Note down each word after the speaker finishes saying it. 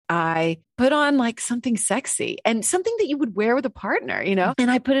I put on like something sexy and something that you would wear with a partner, you know, and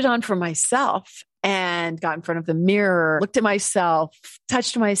I put it on for myself and got in front of the mirror, looked at myself,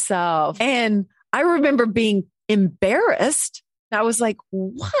 touched myself. And I remember being embarrassed. I was like,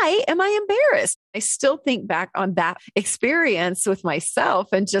 why am I embarrassed? I still think back on that experience with myself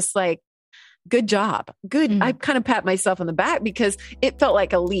and just like, good job. Good. I kind of pat myself on the back because it felt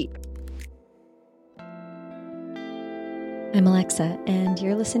like a leap. I'm Alexa, and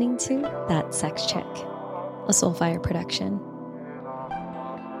you're listening to That Sex Check, a Soulfire production.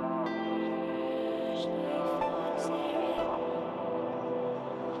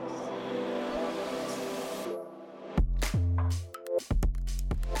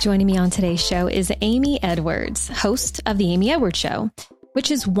 Joining me on today's show is Amy Edwards, host of The Amy Edwards Show,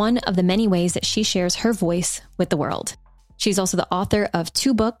 which is one of the many ways that she shares her voice with the world. She's also the author of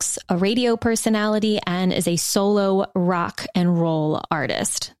 2 books, a radio personality, and is a solo rock and roll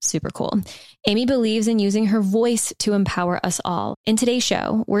artist. Super cool. Amy believes in using her voice to empower us all. In today's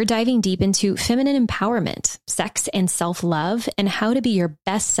show, we're diving deep into feminine empowerment, sex and self-love, and how to be your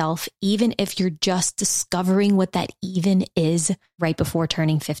best self, even if you're just discovering what that even is right before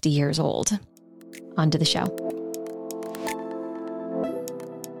turning 50 years old. On to the show.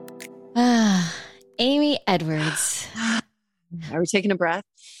 Amy Edwards. Are we taking a breath?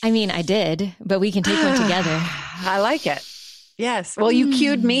 I mean, I did, but we can take one together. I like it. Yes. Well, you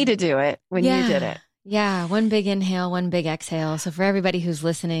cued me to do it when you did it. Yeah. One big inhale, one big exhale. So for everybody who's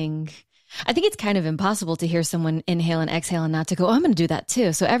listening, I think it's kind of impossible to hear someone inhale and exhale and not to go, oh, I'm going to do that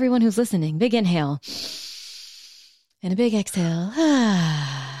too. So everyone who's listening, big inhale and a big exhale.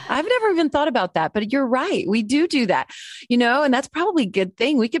 I've never even thought about that, but you're right. We do that, you know, and that's probably a good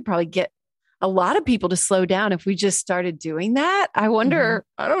thing. We could probably get a lot of people to slow down if we just started doing that. I wonder,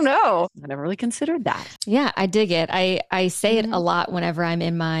 I don't know. I never really considered that. Yeah, I dig it. I say it a lot whenever I'm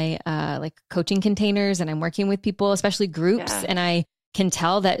in my like coaching containers and I'm working with people, especially groups. Yeah. And I can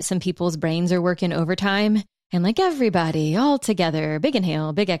tell that some people's brains are working overtime and like everybody all together, big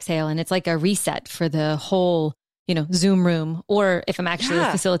inhale, big exhale. And it's like a reset for the whole, you know, Zoom room, or if I'm actually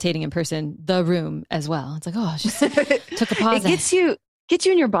facilitating in person, the room as well. It's like, oh, just took a pause. It gets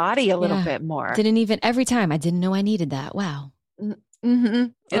you in your body a little bit more. Every time I didn't know I needed that. Wow.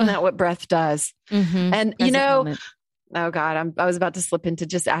 Isn't that what breath does? And present, you know, moment. Oh God, I was about to slip into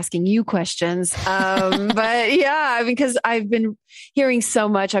just asking you questions. But yeah, because I've been hearing so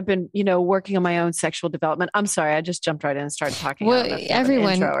much. I've been, you know, working on my own sexual development. I'm sorry. I just jumped right in and started talking. Well,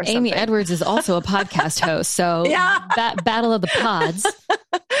 everyone, Amy Edwards is also a podcast host. So that battle of the pods.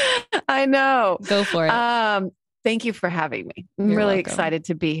 I know. Go for it. Thank you for having me. I'm You're really welcome. excited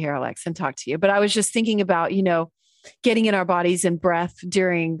to be here, Alex, and talk to you. But I was just thinking about, you know, getting in our bodies and breath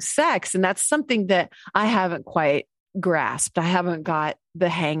during sex. And that's something that I haven't quite grasped. I haven't got the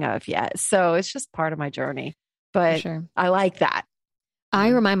hang of yet. So it's just part of my journey. But I like that. I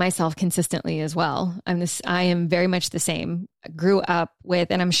remind myself consistently as well. I am very much the same. I grew up with,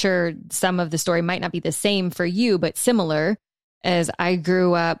 and I'm sure some of the story might not be the same for you, but similar. As I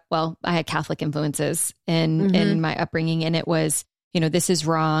grew up, well, I had Catholic influences in my upbringing, and it was, you know, this is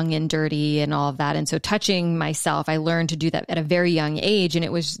wrong and dirty and all of that. And so touching myself, I learned to do that at a very young age, and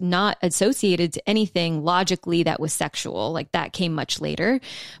it was not associated to anything logically that was sexual. Like that came much later,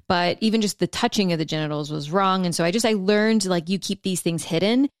 but even just the touching of the genitals was wrong. And so I learned like you keep these things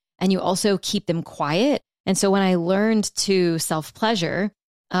hidden and you also keep them quiet. And so when I learned to self-pleasure,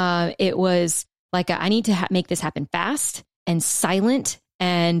 it was like, I need to make this happen fast and silent,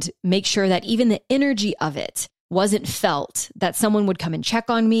 and make sure that even the energy of it wasn't felt, that someone would come and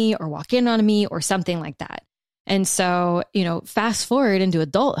check on me or walk in on me or something like that. And so, you know, fast forward into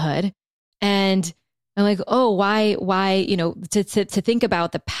adulthood, and I'm like, oh, why, you know, to think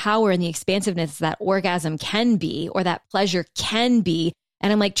about the power and the expansiveness that orgasm can be, or that pleasure can be.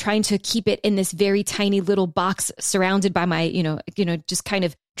 And I'm like trying to keep it in this very tiny little box surrounded by my, you know, just kind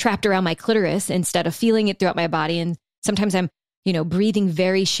of trapped around my clitoris instead of feeling it throughout my body. And sometimes I'm, you know, breathing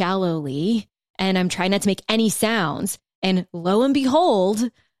very shallowly, and I'm trying not to make any sounds. And lo and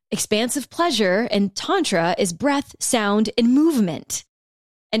behold, expansive pleasure and tantra is breath, sound, and movement,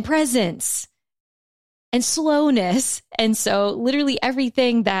 and presence, and slowness. And so literally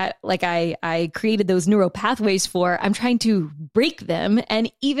everything that like I created those neural pathways for, I'm trying to break them.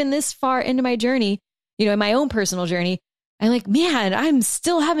 And even this far into my journey, you know, in my own personal journey, I'm like, man, I'm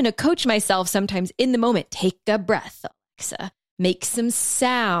still having to coach myself sometimes in the moment. Take a breath, Alexa. Make some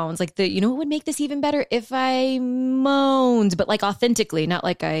sounds. Like you know what would make this even better? If I moaned, but like authentically, not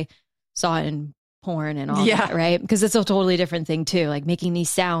like I saw it in porn and all that, right? Because it's a totally different thing too. Like making these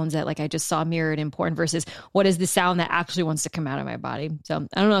sounds that like I just saw mirrored in porn versus what is the sound that actually wants to come out of my body. So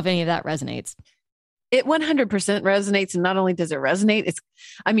I don't know if any of that resonates. It 100% resonates. And not only does it resonate,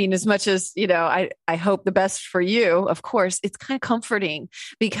 as much as, I hope the best for you, of course, it's kind of comforting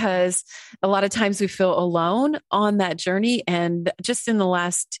because a lot of times we feel alone on that journey. And just in the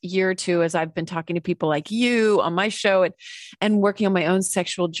last year or two, as I've been talking to people like you on my show and working on my own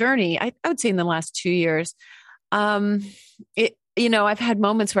sexual journey, I would say in the last 2 years, I've had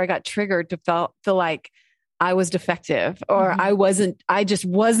moments where I got triggered to feel like I was defective or I just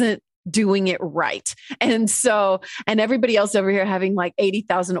wasn't doing it right. And everybody else over here having like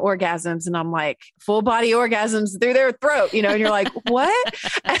 80,000 orgasms. And I'm like full body orgasms through their throat, and you're like, what?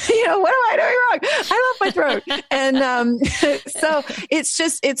 What am I doing wrong? I love my throat. And, so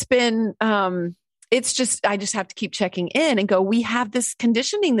I just have to keep checking in and go, we have this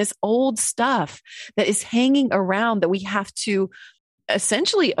conditioning, this old stuff that is hanging around that we have to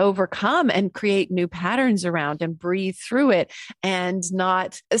essentially overcome and create new patterns around and breathe through it and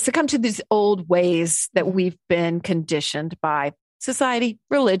not succumb to these old ways that we've been conditioned by society,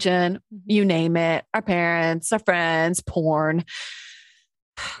 religion, you name it, our parents, our friends, porn.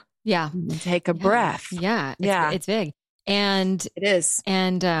 Yeah. Take a breath. Yeah. It's big. And it is.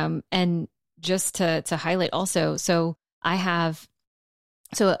 And just to highlight also,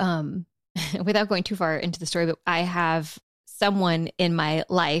 without going too far into the story, but I have someone in my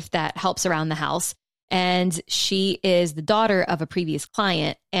life that helps around the house. And she is the daughter of a previous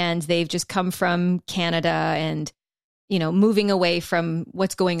client. And they've just come from Canada and, moving away from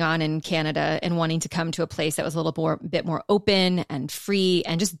what's going on in Canada and wanting to come to a place that was a bit more open and free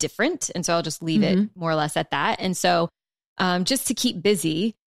and just different. And so I'll just leave it more or less at that. And so just to keep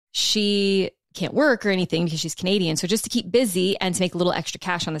busy, she can't work or anything because she's Canadian. So just to keep busy and to make a little extra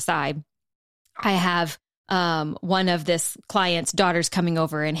cash on the side, I have one of this client's daughters coming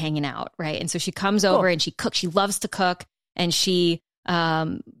over and hanging out. Right. And so she comes over and she cooks. She loves to cook and she,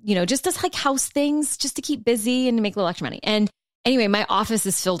 just does like house things just to keep busy and to make a little extra money. And anyway, my office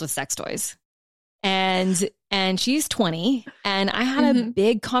is filled with sex toys and she's 20 and I had a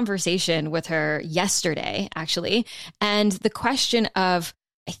big conversation with her yesterday, actually. And the question of,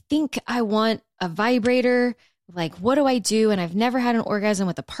 I think I want a vibrator. Like, what do I do? And I've never had an orgasm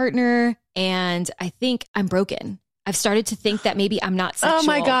with a partner. And I think I'm broken. I've started to think that maybe I'm not sexual. Oh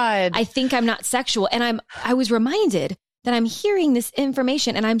my God. I think I'm not sexual. And I was reminded that I'm hearing this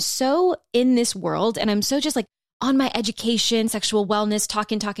information and I'm so in this world and I'm so just like on my education, sexual wellness,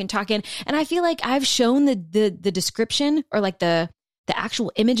 talking. And I feel like I've shown the description or like the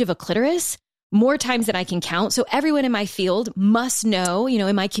actual image of a clitoris more times than I can count. So everyone in my field must know,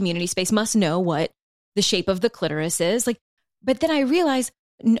 in my community space must know what the shape of the clitoris is. Like, but then I realize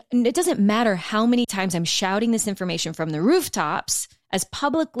it doesn't matter how many times I'm shouting this information from the rooftops as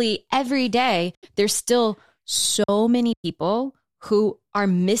publicly every day, there's still so many people who are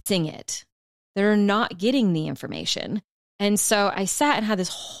missing it, that are not getting the information. And so I sat and had this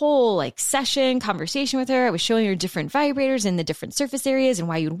whole conversation with her. I was showing her different vibrators and the different surface areas and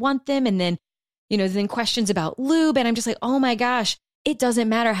why you'd want them. And then, then questions about lube. And I'm just like, oh my gosh, it doesn't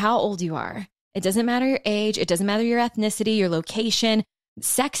matter how old you are. It doesn't matter your age. It doesn't matter your ethnicity, your location.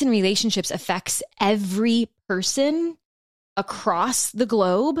 Sex and relationships affects every person across the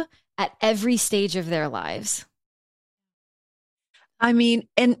globe at every stage of their lives. And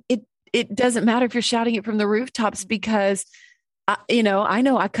it doesn't matter if you're shouting it from the rooftops because, I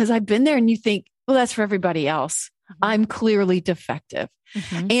know because I've been there and you think, well, that's for everybody else. I'm clearly defective.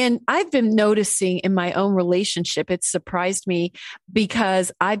 And I've been noticing in my own relationship, it surprised me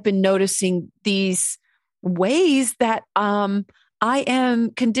because I've been noticing these ways that I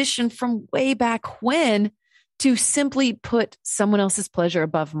am conditioned from way back when to simply put someone else's pleasure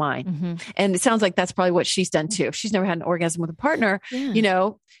above mine. And it sounds like that's probably what she's done too. If she's never had an orgasm with a partner,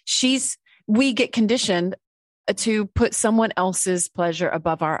 we get conditioned to put someone else's pleasure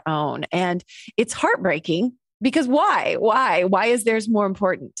above our own. And it's heartbreaking because why? Why is theirs more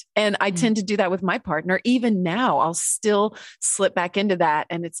important? And I tend to do that with my partner. Even now, I'll still slip back into that.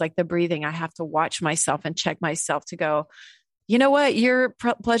 And it's like the breathing. I have to watch myself and check myself to go, you know what? Your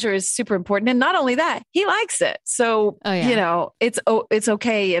pleasure is super important. And not only that, he likes it. So, it's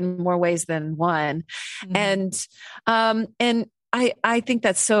okay in more ways than one. And I think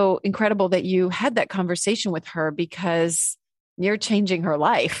that's so incredible that you had that conversation with her because you're changing her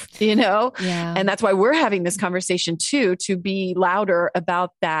life, Yeah. And that's why we're having this conversation too, to be louder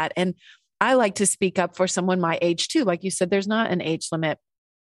about that. And I like to speak up for someone my age too. Like you said, there's not an age limit.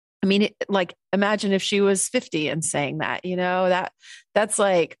 Imagine if she was 50 and saying that, that's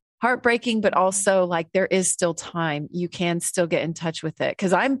like, heartbreaking, but also like there is still time. You can still get in touch with it.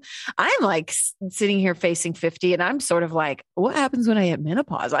 Cause I'm like sitting here facing 50 and I'm sort of like, what happens when I hit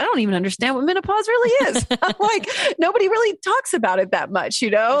menopause? I don't even understand what menopause really is. I'm like, nobody really talks about it that much,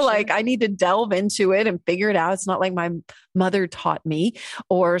 Sure. like I need to delve into it and figure it out. It's not like my mother taught me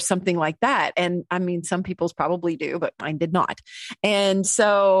or something like that. And I mean, some people's probably do, but mine did not. And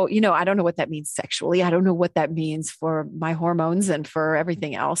so, I don't know what that means sexually. I don't know what that means for my hormones and for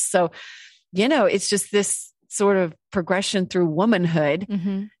everything else. So, it's just this sort of progression through womanhood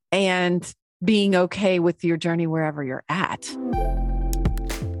and being okay with your journey wherever you're at.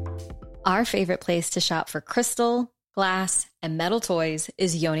 Our favorite place to shop for crystal, glass, and metal toys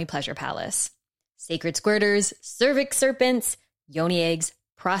is Yoni Pleasure Palace. Sacred squirters, cervix serpents, yoni eggs,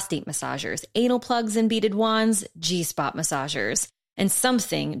 prostate massagers, anal plugs and beaded wands, G-spot massagers, and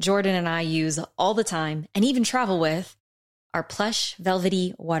something Jordan and I use all the time and even travel with, our plush,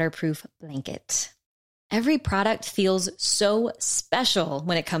 velvety, waterproof blanket. Every product feels so special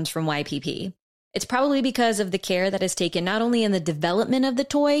when it comes from YPP. It's probably because of the care that is taken not only in the development of the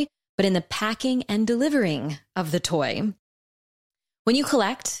toy, but in the packing and delivering of the toy. When you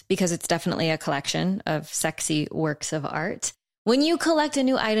collect, because it's definitely a collection of sexy works of art, when you collect a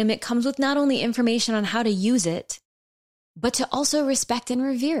new item, it comes with not only information on how to use it, but to also respect and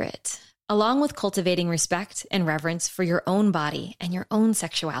revere it, along with cultivating respect and reverence for your own body and your own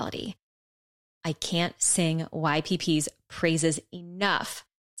sexuality. I can't sing YPP's praises enough.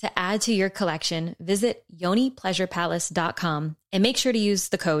 To add to your collection, visit yonipleasurepalace.com and make sure to use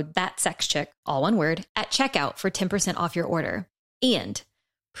the code ThatSexChick, all one word, at checkout for 10% off your order. And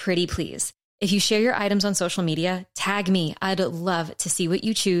pretty please, if you share your items on social media, tag me. I'd love to see what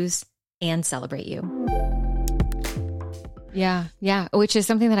you choose and celebrate you. Yeah. Which is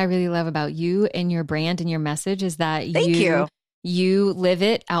something that I really love about you and your brand and your message is that you live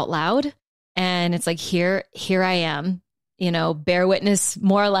it out loud. And it's like, here I am, bear witness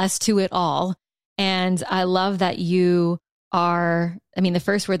more or less to it all. And I love that you are, the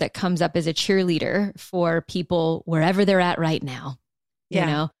first word that comes up is a cheerleader for people wherever they're at right now.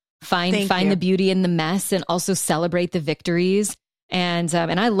 Find the beauty in the mess and also celebrate the victories. And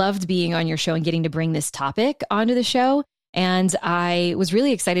I loved being on your show and getting to bring this topic onto the show. And I was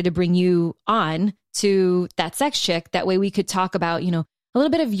really excited to bring you on to That Sex Chick. That way we could talk about, a little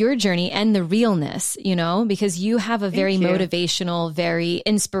bit of your journey and the realness, because you have a very motivational, very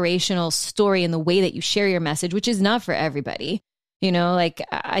inspirational story in the way that you share your message, which is not for everybody.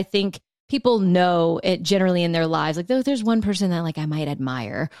 I think people know it generally in their lives. Like there's one person that like I might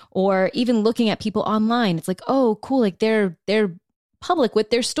admire, or even looking at people online, it's like, oh, cool. Like they're public with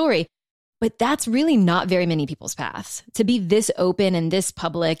their story, but that's really not very many people's paths to be this open and this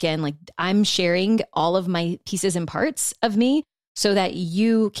public. And like, I'm sharing all of my pieces and parts of me so that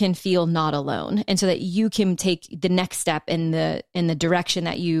you can feel not alone and so that you can take the next step in the direction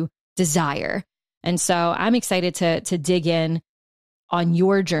that you desire. And so I'm excited to dig in on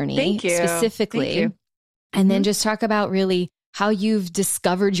your journey specifically. And then just talk about really how you've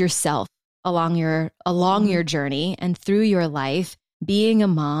discovered yourself along your journey and through your life, being a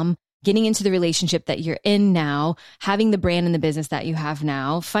mom, getting into the relationship that you're in now, having the brand and the business that you have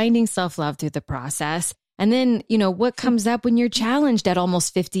now, finding self-love through the process. And then, what comes up when you're challenged at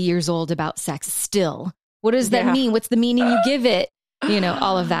almost 50 years old about sex still? What does that mean? What's the meaning you give it?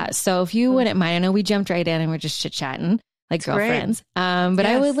 All of that. So if you wouldn't mind, I know we jumped right in and we're just chit-chatting like girlfriends. But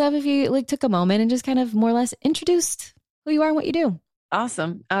I would love if you took a moment and just kind of more or less introduced who you are and what you do.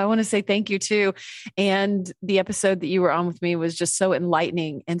 Awesome. I want to say thank you too. And the episode that you were on with me was just so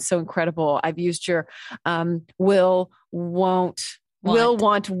enlightening and so incredible. I've used your will,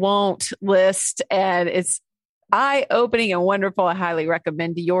 want list, and it's eye-opening and wonderful. I highly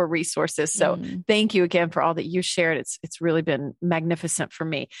recommend your resources. So thank you again for all that you shared. It's really been magnificent for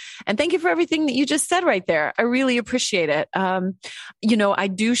me. And thank you for everything that you just said right there. I really appreciate it. I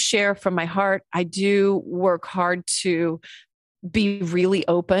do share from my heart. I do work hard to be really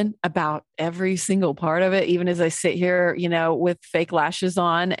open about every single part of it, even as I sit here, with fake lashes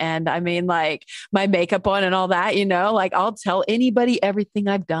on and like my makeup on and all that, like I'll tell anybody everything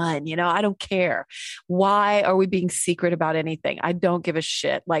I've done, I don't care. Why are we being secret about anything? I don't give a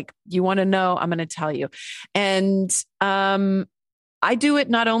shit. Like you want to know, I'm going to tell you. And, I do it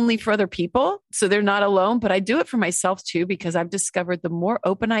not only for other people, so they're not alone, but I do it for myself too, because I've discovered the more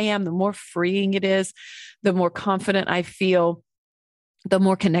open I am, the more freeing it is, the more confident I feel, the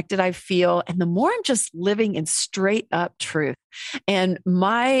more connected I feel, and the more I'm just living in straight up truth. And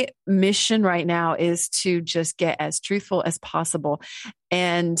my mission right now is to just get as truthful as possible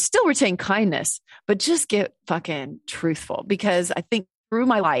and still retain kindness, but just get fucking truthful, because I think through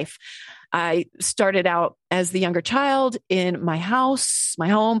my life. I started out as the younger child in my house, my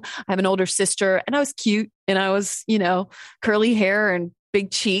home. I have an older sister, and I was cute, and I was, curly hair and big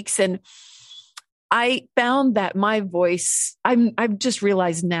cheeks. And I found that my voice, I've just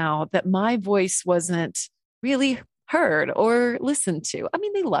realized now that my voice wasn't really heard or listened to. I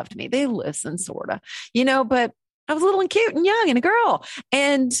mean, they loved me. They listened sort of, but I was little and cute and young and a girl.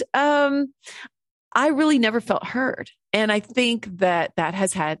 And I really never felt heard. And I think that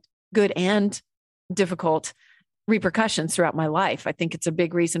has had good and difficult repercussions throughout my life. I think it's a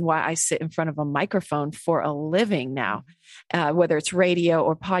big reason why I sit in front of a microphone for a living now, whether it's radio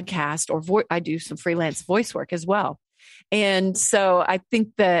or podcast or I do some freelance voice work as well. And so I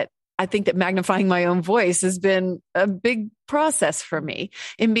think that magnifying my own voice has been a big process for me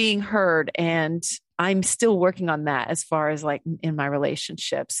in being heard. And I'm still working on that as far as like in my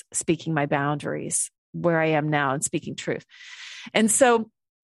relationships, speaking my boundaries where I am now and speaking truth. And so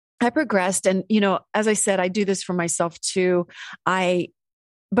I progressed. And, as I said, I do this for myself too.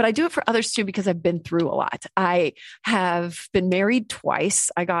 But I do it for others too, because I've been through a lot. I have been married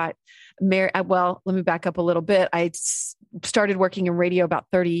twice. I got married. Well, let me back up a little bit. I started working in radio about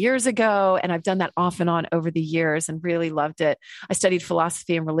 30 years ago, and I've done that off and on over the years and really loved it. I studied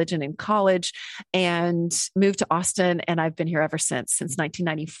philosophy and religion in college and moved to Austin, and I've been here ever since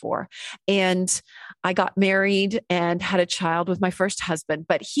 1994. And I got married and had a child with my first husband,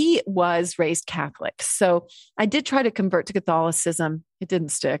 but he was raised Catholic. So I did try to convert to Catholicism. It didn't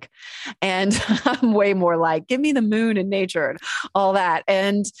stick. And I'm way more like, give me the moon and nature and all that.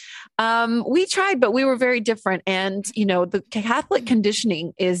 And we tried, but we were very different. And, the Catholic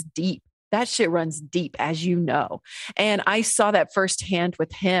conditioning is deep. That shit runs deep, as you know. And I saw that firsthand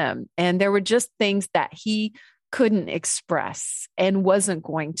with him. And there were just things that he couldn't express and wasn't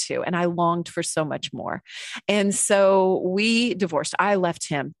going to. And I longed for so much more. And so we divorced. I left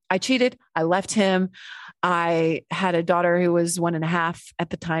him. I cheated. I left him. I had a daughter who was 1.5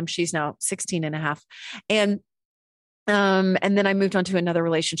 at the time. She's now 16.5. And then I moved on to another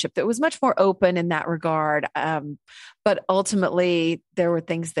relationship that was much more open in that regard. But ultimately there were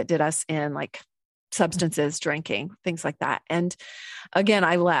things that did us in, like substances, drinking, things like that. And again,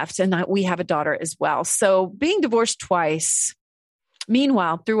 I left, and we have a daughter as well. So being divorced twice,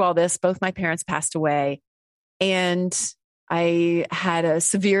 meanwhile, through all this, both my parents passed away, and I had a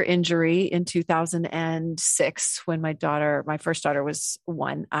severe injury in 2006 when my first daughter was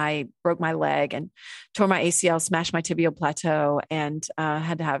 1. I broke my leg and tore my ACL, smashed my tibial plateau, and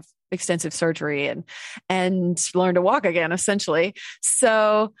had to have extensive surgery and learn to walk again, essentially.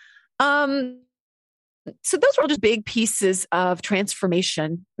 So those were all just big pieces of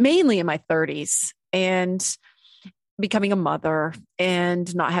transformation, mainly in my 30s, and becoming a mother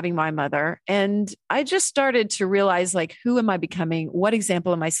and not having my mother. And I just started to realize, like, who am I becoming? What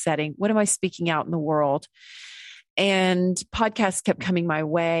example am I setting? What am I speaking out in the world? And podcasts kept coming my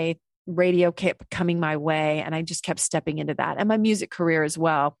way. Radio kept coming my way. And I just kept stepping into that. And my music career as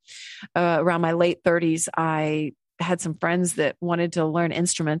well. Around my late 30s, I had some friends that wanted to learn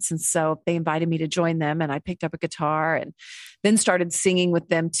instruments. And so they invited me to join them, and I picked up a guitar and then started singing with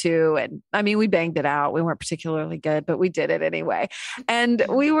them too. And I mean, we banged it out. We weren't particularly good, but we did it anyway. And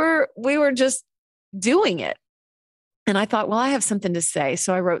we were just doing it. And I thought, well, I have something to say.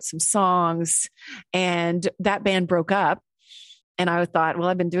 So I wrote some songs, and that band broke up. And I thought, well,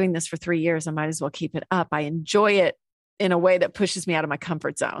 I've been doing this for 3 years. I might as well keep it up. I enjoy it in a way that pushes me out of my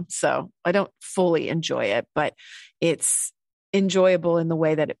comfort zone. So I don't fully enjoy it, but it's enjoyable in the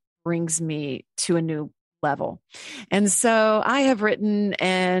way that it brings me to a new level. And so I have written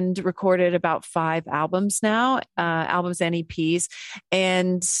and recorded about 5 albums now, albums and EPs.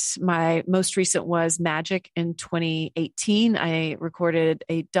 And my most recent was Magic in 2018. I recorded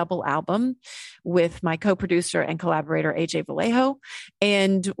a double album with my co-producer and collaborator, AJ Vallejo.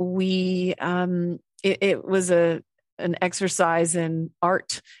 And it was an exercise in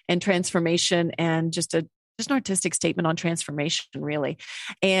art and transformation, and just an artistic statement on transformation, really.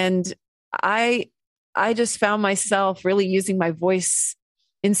 And I just found myself really using my voice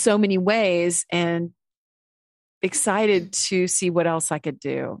in so many ways, and excited to see what else I could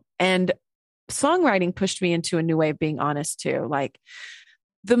do. And songwriting pushed me into a new way of being honest too. Like,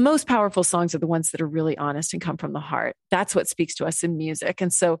 the most powerful songs are the ones that are really honest and come from the heart. That's what speaks to us in music.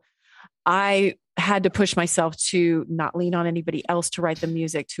 And so I had to push myself to not lean on anybody else to write the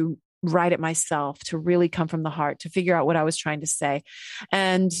music, to write it myself, to really come from the heart, to figure out what I was trying to say.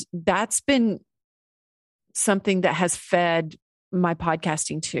 And that's been something that has fed my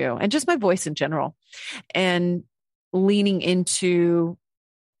podcasting too, and just my voice in general, and leaning into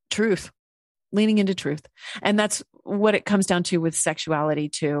truth leaning into truth. And that's what it comes down to with sexuality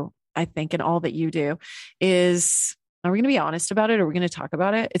too, I think, and all that you do is, are we going to be honest about it? Are we going to talk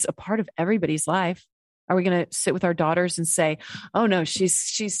about it? It's a part of everybody's life. Are we going to sit with our daughters and say, oh no,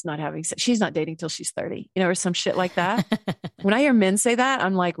 she's not having sex. She's not dating till she's 30, or some shit like that. When I hear men say that,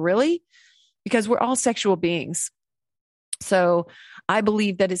 I'm like, really? Because we're all sexual beings. So I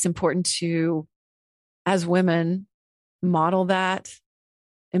believe that it's important to, as women, model that,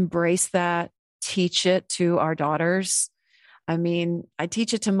 embrace that, teach it to our daughters. I mean, I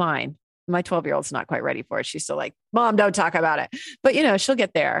teach it to mine. My 12-year-old's not quite ready for it. She's still like, Mom, don't talk about it. But she'll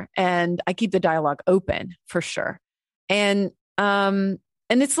get there. And I keep the dialogue open for sure. And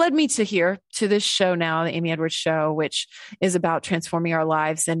it's led me to this show now, the Amy Edwards Show, which is about transforming our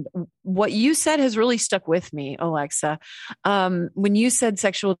lives. And what you said has really stuck with me, Alexa. When you said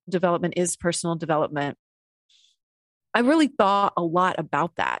sexual development is personal development, I really thought a lot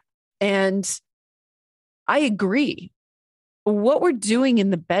about that. And I agree. What we're doing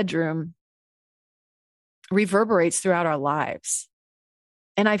in the bedroom reverberates throughout our lives.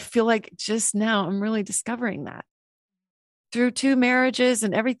 And I feel like just now I'm really discovering that through 2 marriages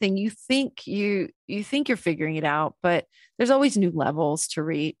and everything. You think you're figuring it out, but there's always new levels to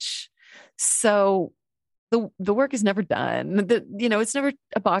reach. So the work is never done. It's never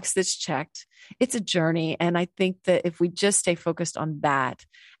a box that's checked. It's a journey. And I think that if we just stay focused on that,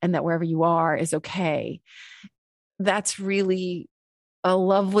 and that wherever you are is okay, that's really a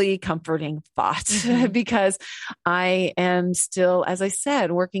lovely, comforting thought. Mm-hmm. Because I am still, as I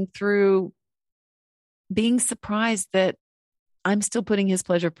said, working through being surprised that I'm still putting his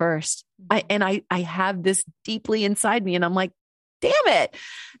pleasure first. I have this deeply inside me, and I'm like, damn it.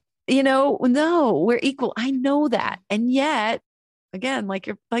 No, we're equal. I know that. And yet, again, like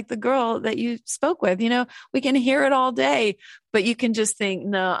the girl that you spoke with, we can hear it all day, but you can just think,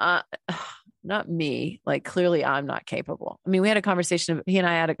 no, not me. Like, clearly I'm not capable. I mean, we had a conversation, he and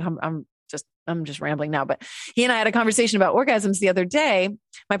I had I'm just rambling now, but he and I had a conversation about orgasms the other day,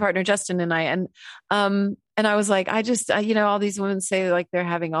 my partner, Justin, and I, and I was like, all these women say like they're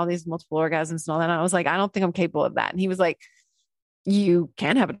having all these multiple orgasms and all that. And I was like, I don't think I'm capable of that. And he was like, you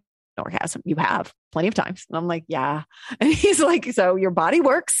can have an orgasm. You have plenty of times. And I'm like, yeah. And he's like, so your body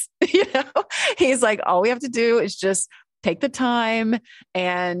works, he's like, all we have to do is just take the time,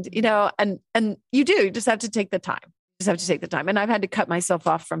 and, and you just have to take the time. And I've had to cut myself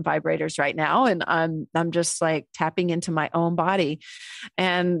off from vibrators right now. And I'm just like tapping into my own body,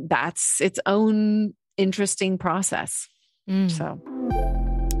 and that's its own interesting process. So.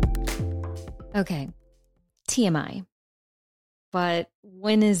 Okay. TMI. But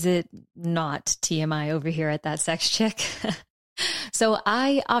when is it not TMI over here at That Sex Chick? So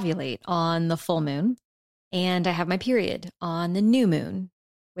I ovulate on the full moon, and I have my period on the new moon.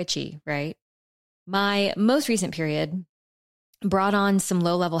 Witchy, right? My most recent period brought on some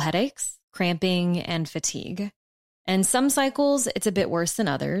low-level headaches, cramping, and fatigue. And some cycles, it's a bit worse than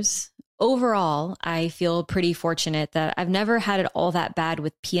others. Overall, I feel pretty fortunate that I've never had it all that bad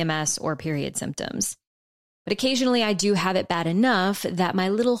with PMS or period symptoms. But occasionally I do have it bad enough that my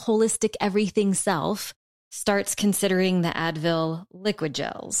little holistic everything self starts considering the Advil liquid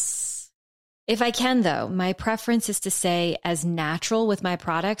gels. If I can, though, my preference is to stay as natural with my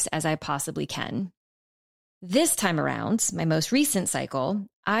products as I possibly can. This time around, my most recent cycle,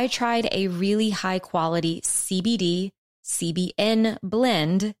 I tried a really high quality CBD, CBN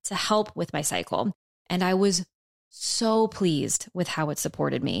blend to help with my cycle, and I was so pleased with how it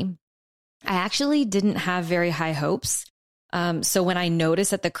supported me. I actually didn't have very high hopes. So when I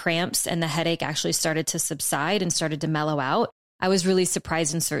noticed that the cramps and the headache actually started to subside and started to mellow out, I was really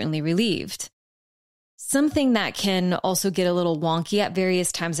surprised and certainly relieved. Something that can also get a little wonky at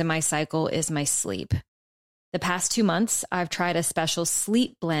various times in my cycle is my sleep. The past 2 months, I've tried a special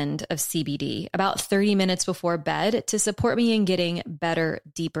sleep blend of CBD about 30 minutes before bed to support me in getting better,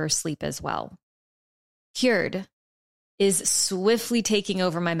 deeper sleep as well. Cured is swiftly taking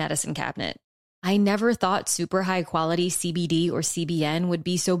over my medicine cabinet. I never thought super high quality CBD or CBN would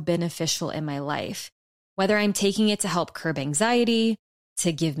be so beneficial in my life. Whether I'm taking it to help curb anxiety,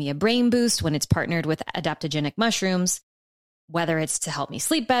 to give me a brain boost when it's partnered with adaptogenic mushrooms, whether it's to help me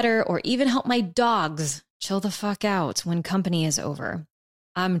sleep better or even help my dogs chill the fuck out when company is over.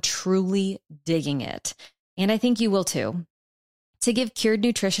 I'm truly digging it. And I think you will too. To give Cured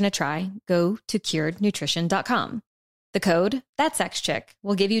Nutrition a try, go to curednutrition.com. The code, That Sex Chick,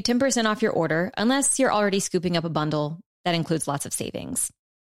 will give you 10% off your order unless you're already scooping up a bundle that includes lots of savings.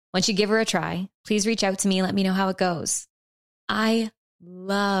 Once you give her a try, please reach out to me and let me know how it goes. I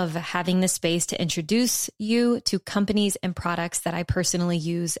love having the space to introduce you to companies and products that I personally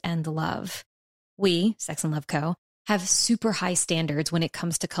use and love. we, Sex and Love Co., have super high standards when it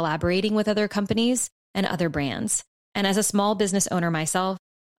comes to collaborating with other companies and other brands. And as a small business owner myself,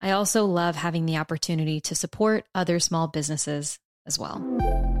 I also love having the opportunity to support other small businesses as well.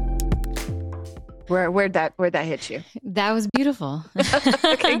 Where'd that hit you? That was beautiful.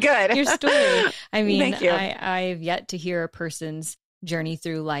 Okay, good. Your story. I mean, Thank you. I've yet to hear a person's journey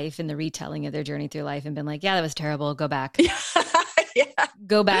through life and the retelling of their journey through life and been like, yeah, that was terrible. Go back. Yeah.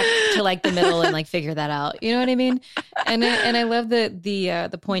 Go back to like the middle and like figure that out. You know what I mean? And I love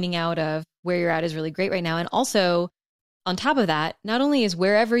the pointing out of where you're at is really great right now. And also on top of that, not only is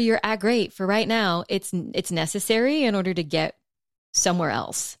wherever you're at great for right now, it's necessary in order to get somewhere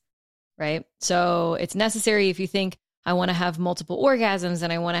else. Right. So it's necessary if you think I want to have multiple orgasms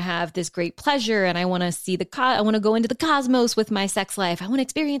and I want to have this great pleasure and I want to see I want to go into the cosmos with my sex life. I want to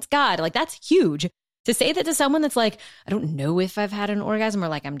experience God. Like that's huge. To say that to someone that's like, I don't know if I've had an orgasm or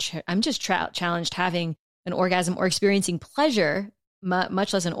like I'm just challenged having an orgasm or experiencing pleasure,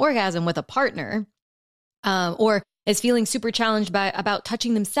 much less an orgasm with a partner, or is feeling super challenged about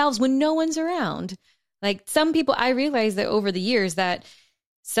touching themselves when no one's around. Like some people, I realized that over the years that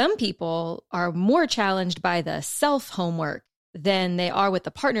some people are more challenged by the self homework than they are with the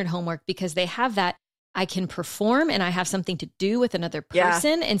partnered homework because they have that I can perform and I have something to do with another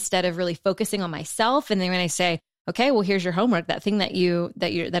person instead of really focusing on myself. And then when I say, okay, well, here's your homework, that thing that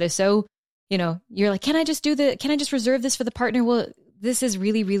is so, you're like, can I just reserve this for the partner? Well, this is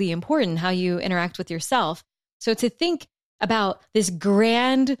really, really important how you interact with yourself. So to think about this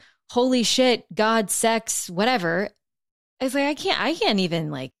grand, holy shit, God, sex, whatever, it's like, I can't even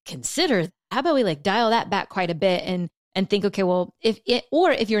like consider, how about we like dial that back quite a bit and think, okay, well,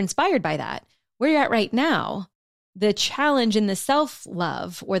 if you're inspired by that, where you're at right now, the challenge in the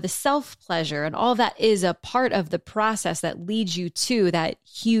self-love or the self-pleasure and all that is a part of the process that leads you to that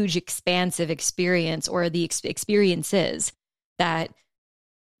huge, expansive experience or the experiences that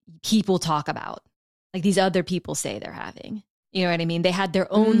people talk about. Like these other people say they're having. You know what I mean? They had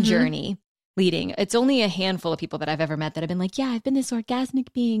their own journey leading. It's only a handful of people that I've ever met that have been like, yeah, I've been this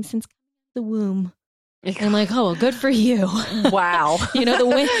orgasmic being since the womb. And I'm like, oh, well, good for you. Wow.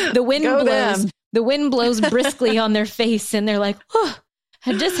 The wind blows. The wind blows briskly on their face, and they're like, oh,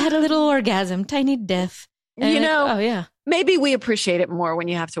 I just had a little orgasm, tiny death. And oh yeah. Maybe we appreciate it more when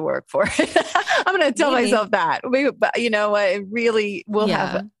you have to work for it. I'm going to tell myself that. But you know what? It really will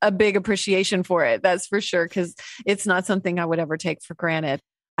have a big appreciation for it. That's for sure. Because it's not something I would ever take for granted.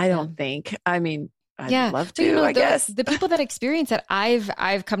 I don't think. I mean, I'd love to, I guess. The people that experience that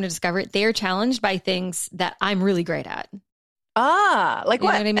I've come to discover, they're challenged by things that I'm really great at. Like what? You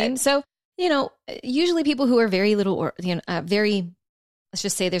know what I mean? So, usually people who are very little or, very, let's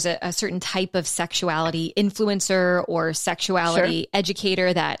just say there's a certain type of sexuality influencer or sexuality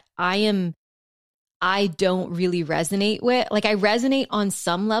educator that I don't really resonate with. Like I resonate on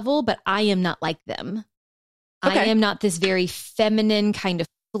some level, but I am not like them. Okay. I am not this very feminine kind of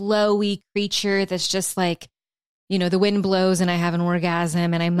flowy creature that's just like, the wind blows and I have an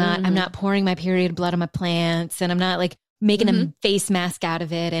orgasm and I'm not pouring my period blood on my plants and I'm not like making a face mask out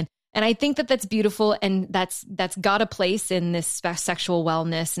of it. And I think that that's beautiful. And that's got a place in this sexual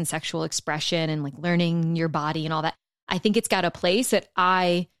wellness and sexual expression and like learning your body and all that. I think it's got a place that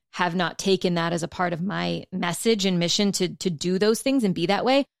I have not taken that as a part of my message and mission to do those things and be that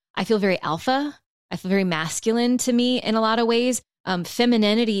way. I feel very alpha. I feel very masculine to me in a lot of ways.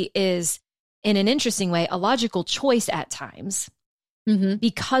 Femininity is, in an interesting way, a logical choice at times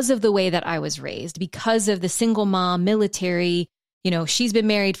because of the way that I was raised, because of the single mom, military, she's been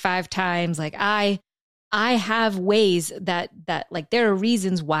married 5 times. Like I have ways that like, there are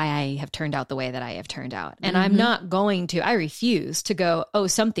reasons why I have turned out the way that I have turned out. And I'm not going to, I refuse to go, oh,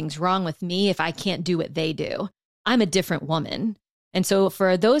 something's wrong with me if I can't do what they do. I'm a different woman. And so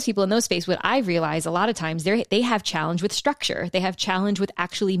for those people in those spaces, what I realize a lot of times they have challenge with structure. They have challenge with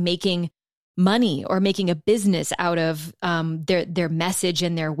actually making money or making a business out of their message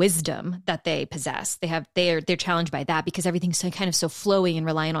and their wisdom that they possess. They're challenged by that because everything's so kind of so flowy and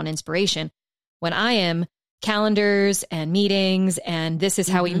reliant on inspiration. When I am calendars and meetings and this is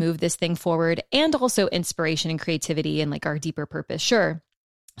how we move this thing forward, and also inspiration and creativity and like our deeper purpose. Sure.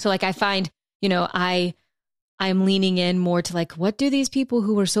 So like I find, I'm leaning in more to like, what do these people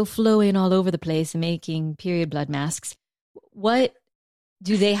who are so flowing all over the place and making period blood masks, what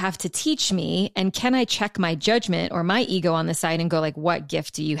do they have to teach me? And can I check my judgment or my ego on the side and go like, what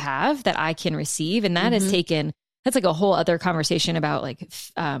gift do you have that I can receive? And that that's like a whole other conversation about like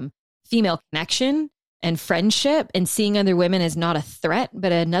female connection and friendship and seeing other women as not a threat,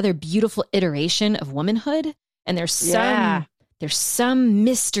 but another beautiful iteration of womanhood. And there's some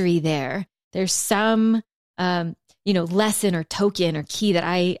mystery there. there's some, lesson or token or key that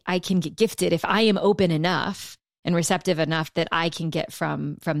I can get gifted if I am open enough and receptive enough that I can get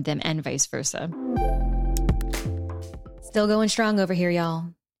from them, and vice versa. Still going strong over here, y'all.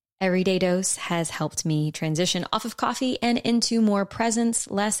 Everyday Dose has helped me transition off of coffee and into more presence,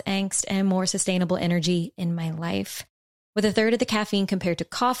 less angst, and more sustainable energy in my life. With a third of the caffeine compared to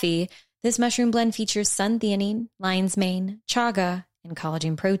coffee, this mushroom blend features sun-theanine, lion's mane, chaga, and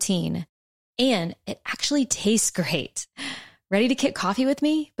collagen protein. And it actually tastes great. Ready to kick coffee with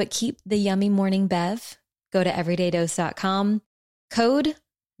me, but keep the yummy morning bev? Go to everydaydose.com. Code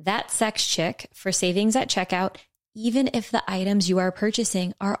ThatSexChick for savings at checkout, even if the items you are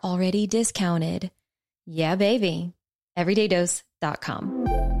purchasing are already discounted. Yeah, baby. Everydaydose.com.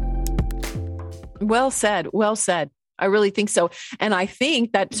 Well said. Well said. I really think so. And I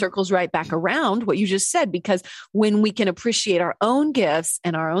think that circles right back around what you just said, because when we can appreciate our own gifts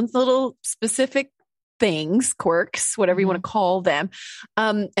and our own little specific things, quirks, whatever you want to call them,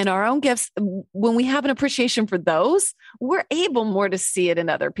 and our own gifts, when we have an appreciation for those, we're able more to see it in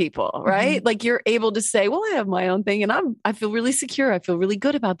other people, right? Like you're able to say, well, I have my own thing and I feel really secure. I feel really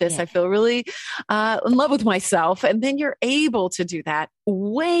good about this. I feel really in love with myself. And then you're able to do that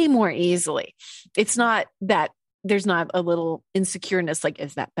way more easily. It's not that there's not a little insecureness, like,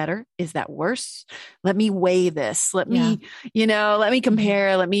 is that better? Is that worse? Let me weigh this. Let me, let me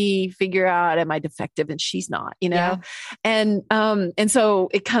compare. Let me figure out, am I defective? And she's not, and so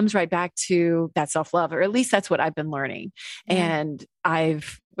it comes right back to that self-love, or at least that's what I've been learning. And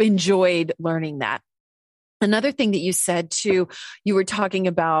I've enjoyed learning that. Another thing that you said too, you were talking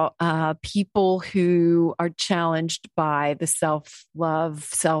about people who are challenged by the self-love,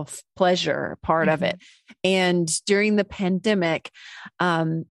 self-pleasure part of it. And during the pandemic,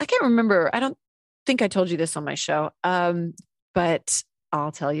 I can't remember, I don't think I told you this on my show, but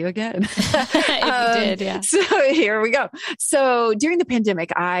I'll tell you again. If you did, yeah. So here we go. So during the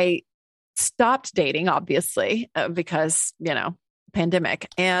pandemic, I stopped dating, obviously, because, pandemic.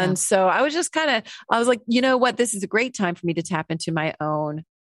 And so I was just I was like, you know what, this is a great time for me to tap into my own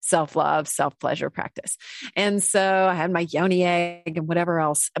self-love, self-pleasure practice. And so I had my yoni egg and whatever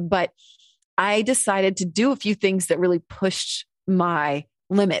else, but I decided to do a few things that really pushed my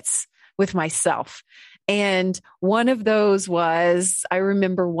limits with myself. And one of those was, I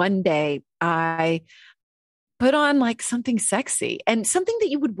remember one day I put on like something sexy and something that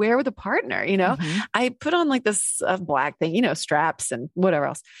you would wear with a partner, I put on like this black thing, straps and whatever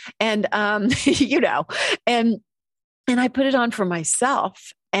else. And, and I put it on for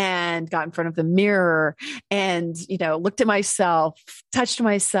myself and got in front of the mirror and, looked at myself, touched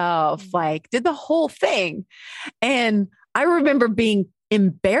myself, like did the whole thing. And I remember being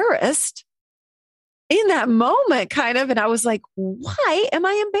embarrassed in that moment kind of. And I was like, why am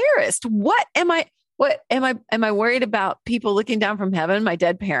I embarrassed? What am I worried about? People looking down from heaven, my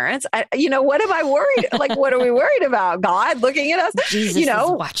dead parents? What am I worried? Like, what are we worried about? God looking at us? Jesus is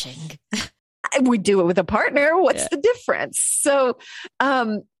watching. We do it with a partner. What's the difference? So,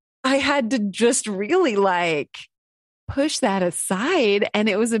 I had to just really push that aside. And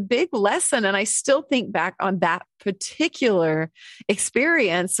it was a big lesson. And I still think back on that particular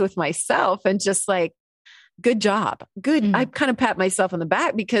experience with myself and just good job. Good. I kind of pat myself on the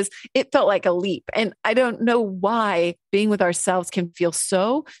back because it felt like a leap. And I don't know why being with ourselves can feel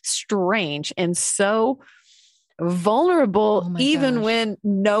so strange and so vulnerable, even when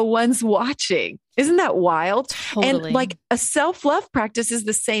no one's watching. Isn't that wild? Totally. And a self-love practice is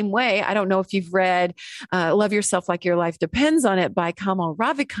the same way. I don't know if you've read Love Yourself Like Your Life Depends on It by Kamal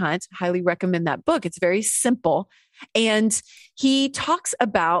Ravikant. Highly recommend that book. It's very simple. And he talks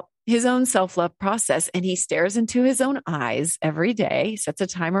about his own self-love process, and he stares into his own eyes every day, sets a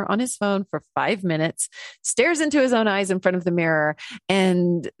timer on his phone for 5 minutes, stares into his own eyes in front of the mirror,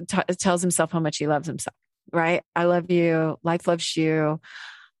 and tells himself how much he loves himself, right? I love you. Life loves you.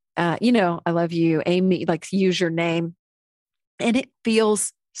 I love you. Amy, use your name. And it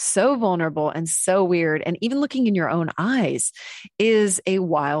feels so vulnerable and so weird. And even looking in your own eyes is a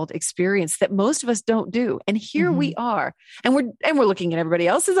wild experience that most of us don't do. And here we are, and we're looking at everybody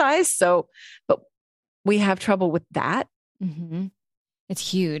else's eyes. But we have trouble with that.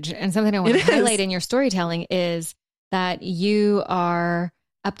 It's huge. And something I want to highlight in your storytelling is that you are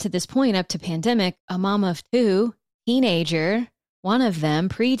up to this point, up to pandemic, a mom of 2, teenager, one of them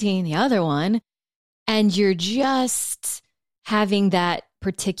preteen, the other one, and you're just having that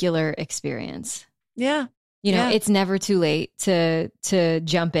particular experience. Yeah. It's never too late to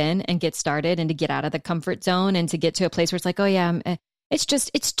jump in and get started and to get out of the comfort zone and to get to a place where it's like, oh yeah, it's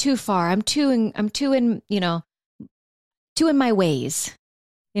too far. I'm too in my ways.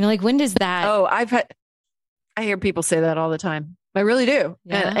 Like when does that? Oh, I hear people say that all the time. I really do.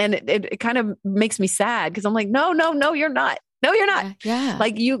 Yeah. And it kind of makes me sad because I'm like, no, you're not. No, you're not. Yeah.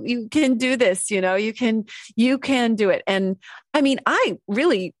 Like you can do this, you can do it. And I mean, I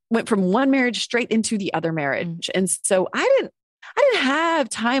really went from one marriage straight into the other marriage. And so I didn't have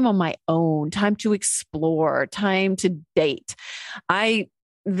time on my own, time to explore, time to date. I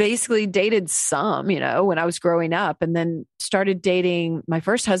basically dated some, when I was growing up, and then started dating my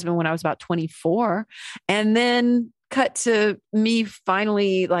first husband when I was about 24. And then cut to me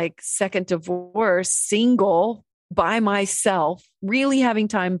finally, like second divorce, single by myself, really having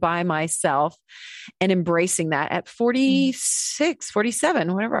time by myself and embracing that at 46,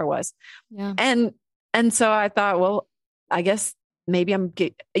 47, whatever I was. Yeah. And so I thought, well, I guess maybe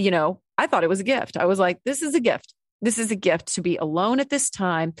I thought it was a gift. I was like, this is a gift. This is a gift to be alone at this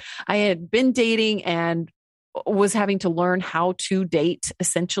time. I had been dating and was having to learn how to date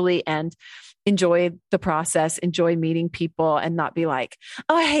essentially and enjoy the process, enjoy meeting people and not be like,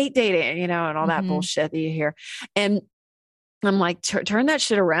 oh, I hate dating, and all that bullshit that you hear. And I'm like, turn that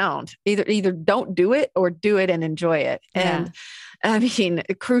shit around. Either don't do it or do it and enjoy it. Yeah. And I mean,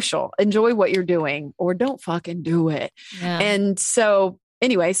 crucial, enjoy what you're doing or don't fucking do it. Yeah. And so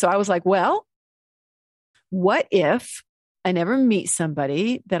anyway, so I was like, well, what if I never meet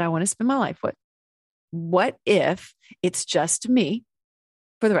somebody that I want to spend my life with? What if it's just me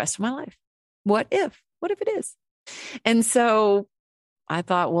for the rest of my life? What if it is? And so I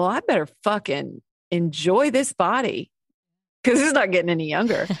thought, well, I better fucking enjoy this body because it's not getting any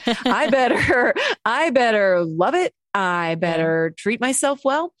younger. I better love it. I better treat myself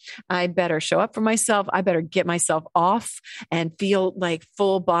well. I better show up for myself. I better get myself off and feel like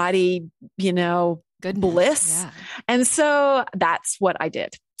full body, bliss. Yeah. And so that's what I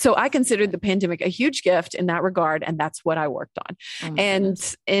did. So I considered the pandemic a huge gift in that regard. And that's what I worked on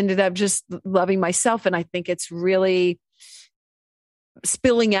and ended up just loving myself. And I think it's really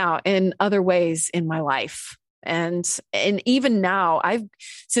spilling out in other ways in my life. And even now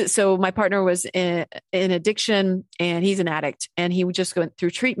so my partner was in addiction and he's an addict and he just went through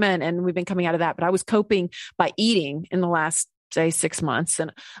treatment and we've been coming out of that. But I was coping by eating in the last, say, 6 months.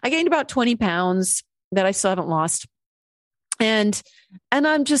 And I gained about 20 pounds that I still haven't lost. And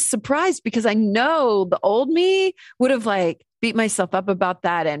I'm just surprised because I know the old me would have like beat myself up about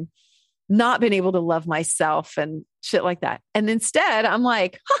that and not been able to love myself and shit like that. And instead I'm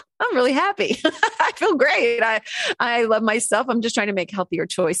like, I'm really happy. I feel great. I love myself. I'm just trying to make healthier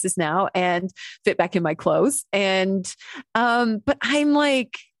choices now and fit back in my clothes. And, but I'm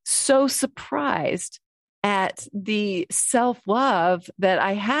like so surprised at the self-love that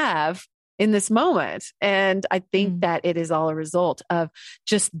I have in this moment. And I think that it is all a result of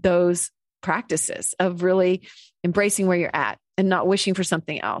just those practices of really embracing where you're at and not wishing for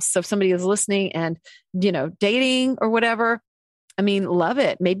something else. So if somebody is listening and, dating or whatever, I mean, love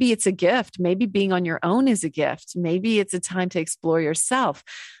it. Maybe it's a gift. Maybe being on your own is a gift. Maybe it's a time to explore yourself.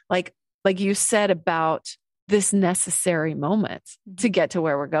 Like you said about this necessary moment to get to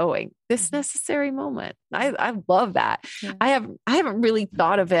where we're going. This necessary moment. I love that. Yeah. I haven't really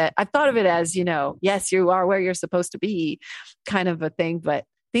thought of it. I've thought of it as, yes, you are where you're supposed to be kind of a thing, but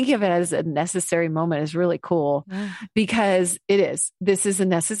thinking of it as a necessary moment is really cool because it is. This is a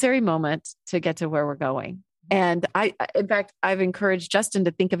necessary moment to get to where we're going. And in fact, I've encouraged Justin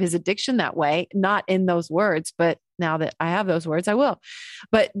to think of his addiction that way, not in those words, but now that I have those words, I will,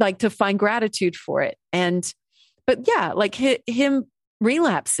 but like to find gratitude for it. But yeah, like him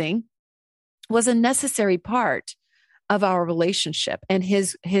relapsing was a necessary part of our relationship and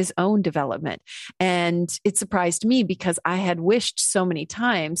his own development. And it surprised me because I had wished so many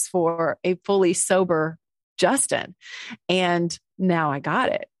times for a fully Justin. And now I got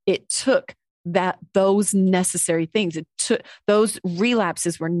it. It took those necessary things. It took those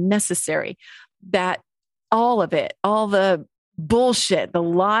relapses were necessary. That all of it, all the bullshit, the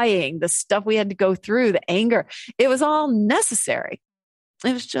lying, the stuff we had to go through, the anger, it was all necessary.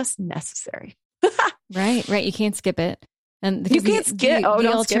 It was just necessary. Right. You can't skip it. And you can't skip the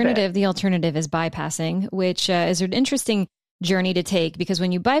alternative is bypassing, which is an interesting journey to take because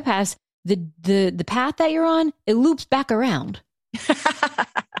when you bypass the path that you're on, it loops back around.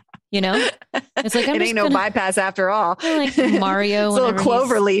 It's like it ain't no bypass after all. Like Mario, it's a little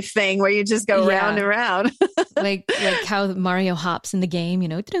cloverleaf thing where you just go round and round. like how Mario hops in the game,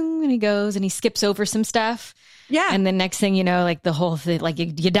 and he goes and he skips over some stuff. Yeah. And then next thing you know, like the whole thing, like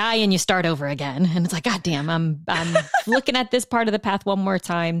you die and you start over again. And it's like, God damn, I'm looking at this part of the path one more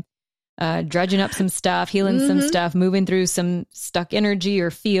time, drudging up some stuff, healing some stuff, moving through some stuck energy or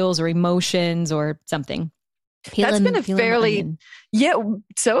feels or emotions or something. That's been a Peeling fairly, onion. yeah,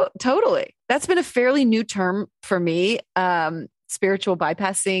 so totally. That's been a fairly new term for me. Spiritual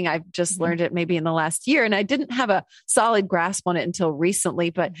bypassing. I've just learned it maybe in the last year, and I didn't have a solid grasp on it until recently,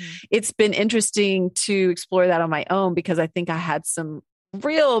 but it's been interesting to explore that on my own because I think I had some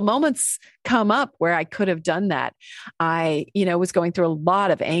real moments come up where I could have done that. I, was going through a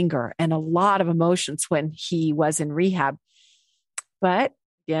lot of anger and a lot of emotions when he was in rehab. But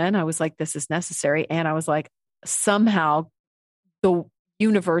again, I was like, this is necessary. And I was like, somehow the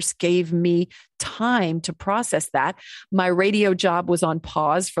universe gave me time to process that. My radio job was on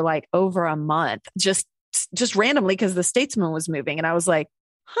pause for like over a month, just randomly because the Statesman was moving. And I was like,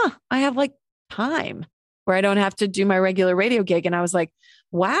 I have like time where I don't have to do my regular radio gig. And I was like,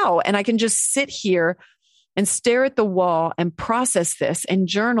 wow. And I can just sit here and stare at the wall and process this and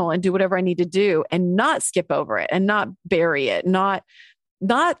journal and do whatever I need to do and not skip over it and not bury it, not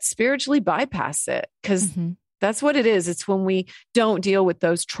spiritually bypass it. Because that's what it is. It's when we don't deal with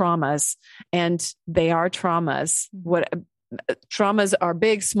those traumas, and they are traumas. What traumas are,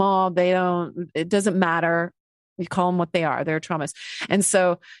 big, small, it doesn't matter. You call them what they are. They're traumas. And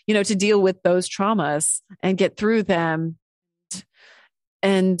so, to deal with those traumas and get through them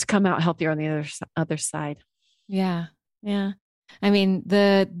and come out healthier on the other side. Yeah. Yeah. I mean,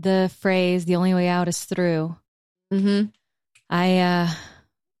 the phrase, the only way out is through.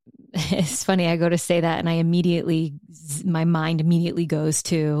 It's funny. I go to say that and my mind immediately goes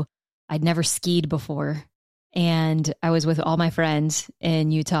to, I'd never skied before. And I was with all my friends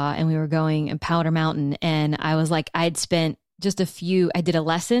in Utah and we were going in Powder Mountain. And I was like, I did a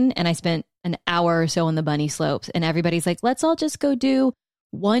lesson and I spent an hour or so on the bunny slopes, and everybody's like, let's all just go do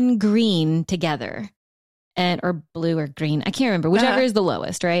one green together. Or blue or green. I can't remember, whichever is the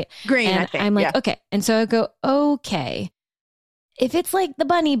lowest, right? Green, and I think. I'm like, okay. And so I go, okay. If it's like the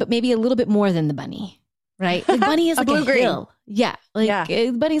bunny, but maybe a little bit more than the bunny, right? The bunny is like a hill. Yeah.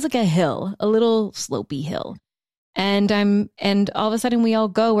 The bunny's like a hill, a little slopey hill. And all of a sudden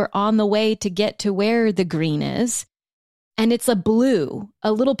we're on the way to get to where the green is. And it's a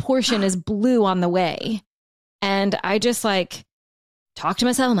little portion is blue on the way. And I just talk to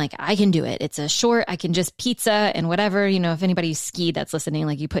myself. I'm like, I can do it. It's a short, I can just pizza and whatever, if anybody's skied that's listening,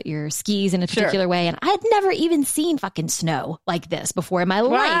 you put your skis in a particular way. And I'd never even seen fucking snow like this before in my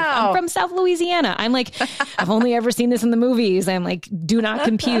life. I'm from South Louisiana. I'm like, I've only ever seen this in the movies. I'm like, do not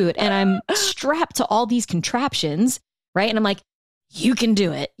compute. And I'm strapped to all these contraptions. Right. And I'm like, you can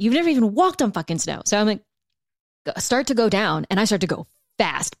do it. You've never even walked on fucking snow. So I'm like, start to go down, and I start to go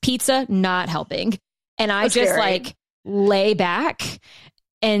fast. Pizza, not helping. And I just lay back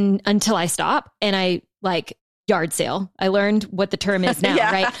and until I stop, and I yard sail. I learned what the term is now,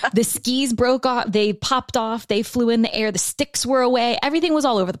 right? The skis broke off, they popped off, they flew in the air, the sticks were away, everything was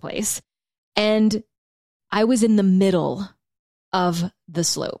all over the place. And I was in the middle of the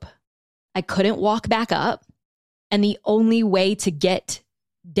slope. I couldn't walk back up, and the only way to get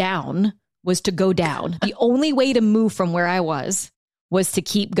down was to go down. The only way to move from where I was to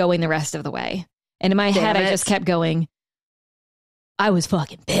keep going the rest of the way. And in my head, I just kept going, I was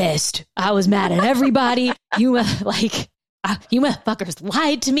fucking pissed. I was mad at everybody. You motherfuckers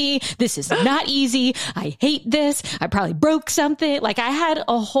lied to me. This is not easy. I hate this. I probably broke something. I had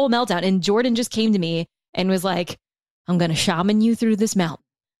a whole meltdown. And Jordan just came to me and was like, I'm going to shaman you through this mountain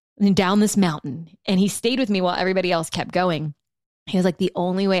and down this mountain. And he stayed with me while everybody else kept going. He was like, the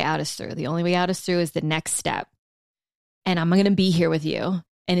only way out is through. The only way out is through is the next step. And I'm going to be here with you,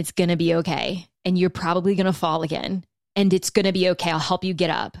 and it's going to be okay. And you're probably going to fall again, and it's going to be okay. I'll help you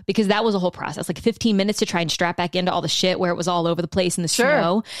get up, because that was a whole process, 15 minutes to try and strap back into all the shit where it was all over the place in the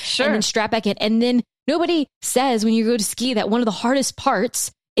snow, and then strap back in. And then nobody says when you go to ski that one of the hardest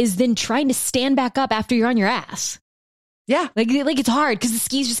parts is then trying to stand back up after you're on your ass. Yeah. It's hard because the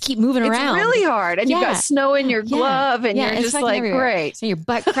skis just keep moving around. It's really hard. And you've got snow in your glove, and you're just everywhere. Great. And your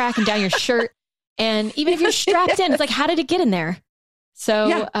butt cracking down your shirt. And even if you're strapped in, it's how did it get in there?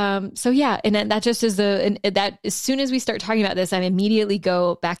 So, And that just is that as soon as we start talking about this, I immediately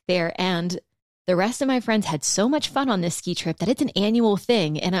go back there. And the rest of my friends had so much fun on this ski trip that it's an annual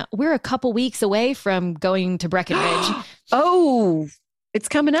thing. And we're a couple weeks away from going to Breckenridge. Oh, it's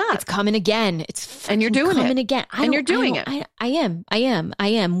coming up. It's coming again. And you're doing coming it again. And you're doing it. I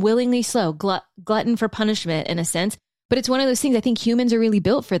am willingly slow, glutton for punishment in a sense. But it's one of those things. I think humans are really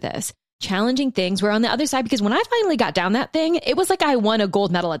built for this. Challenging things. We're on the other side, because when I finally got down that thing, it was like I won a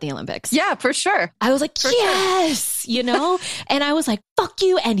gold medal at the Olympics. Yeah, for sure. I was like, yes, and I was like, fuck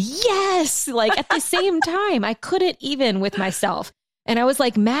you. And yes, at the same time, I couldn't even with myself. And I was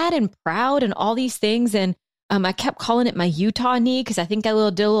mad and proud and all these things. And I kept calling it my Utah knee because I think I did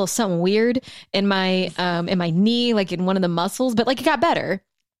a little something weird in my knee, like in one of the muscles, but like it got better.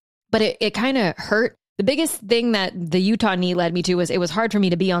 But it kind of hurt. The biggest thing that the Utah knee led me to was it was hard for me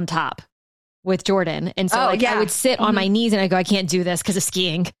to be on top with Jordan. And so I would sit on my knees and I go, I can't do this because of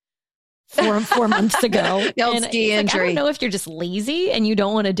skiing. 4 months ago. The old ski injury. I don't know if you're just lazy and you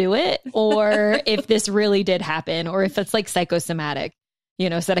don't want to do it, or if this really did happen, or if it's like psychosomatic, so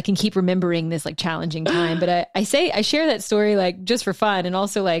that I can keep remembering this like challenging time. But I share that story like just for fun, and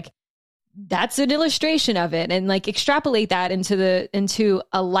also like that's an illustration of it, and like extrapolate that into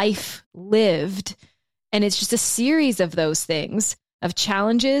a life lived. And it's just a series of those things, of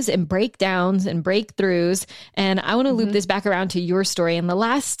challenges and breakdowns and breakthroughs. And I want to loop this back around to your story in the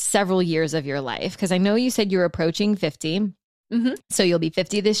last several years of your life, because I know you said you're approaching 50. So you'll be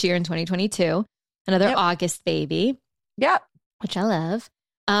 50 this year in 2022, another August baby. Yep. Which I love.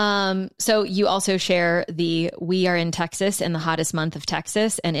 So you also share we are in Texas in the hottest month of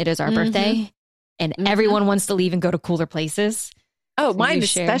Texas, and it is our birthday, and everyone wants to leave and go to cooler places. Oh, So mine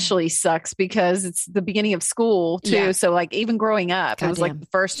especially sucks because it's the beginning of school too. Yeah. So like even growing up, it was like the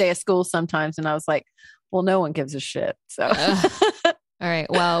first day of school sometimes. And I was like, well, no one gives a shit. So, all right.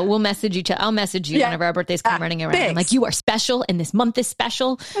 Well, we'll message each other. I'll message you whenever our birthdays come running around. I'm like, you are special and this month is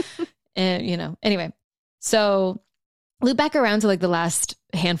special. And anyway, so loop back around to like the last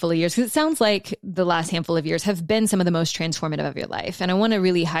handful of years, because it sounds like the last handful of years have been some of the most transformative of your life. And I want to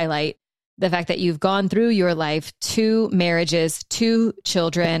really highlight the fact that you've gone through your life, 2 marriages, 2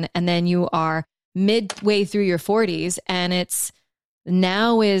 children, and then you are midway through your 40s, and it's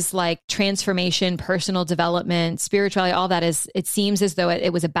now is like transformation, personal development, spirituality, all that is, it seems as though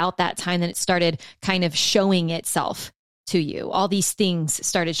it was about that time that it started kind of showing itself to you. All these things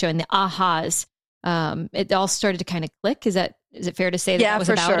started showing, the ahas. It all started to kind of click. Is it fair to say that was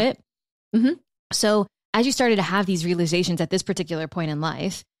about it? Mm-hmm. So as you started to have these realizations at this particular point in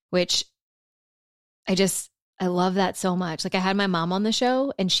life, which I love that so much. Like I had my mom on the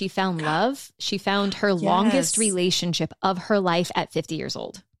show, and she found love. She found her longest relationship of her life at 50 years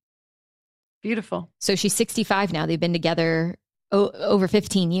old. Beautiful. So she's 65 now. They've been together over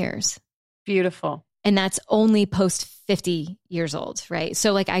 15 years. Beautiful. And that's only post 50 years old, right?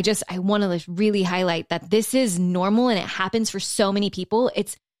 So like, I want to really highlight that this is normal and it happens for so many people.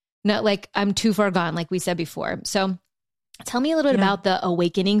 It's not like I'm too far gone, like we said before. So tell me a little bit about the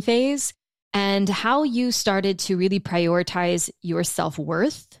awakening phase and how you started to really prioritize your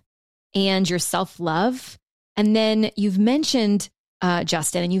self-worth and your self-love. And then you've mentioned,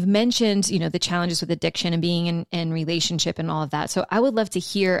 Justin, and you've mentioned, the challenges with addiction and being in relationship and all of that. So I would love to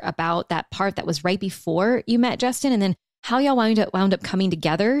hear about that part that was right before you met Justin, and then how y'all wound up coming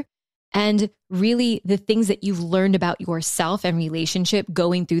together, and really the things that you've learned about yourself and relationship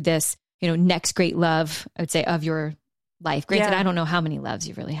going through this, next great love, I would say, of your life. Granted, I don't know how many loves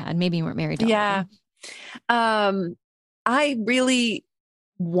you've really had. Maybe you weren't married to all of them. I really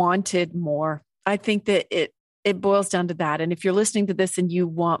wanted more. I think that it boils down to that. And if you're listening to this and you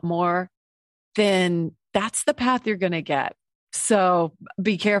want more, then that's the path you're going to get. So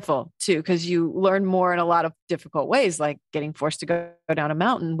be careful too, because you learn more in a lot of difficult ways, like getting forced to go down a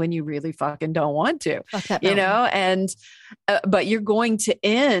mountain when you really fucking don't want to, but you're going to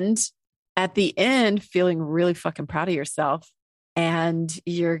end at the end feeling really fucking proud of yourself, and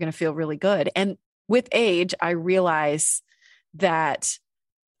you're going to feel really good. And with age, I realize that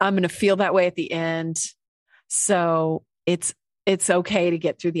I'm going to feel that way at the end. So it's okay to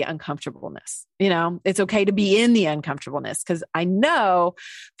get through the uncomfortableness. It's okay to be in the uncomfortableness, because I know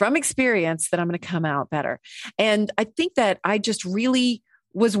from experience that I'm going to come out better. And I think that I just really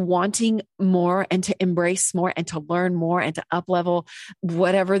was wanting more, and to embrace more, and to learn more, and to up level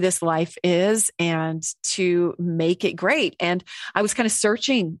whatever this life is, and to make it great. And I was kind of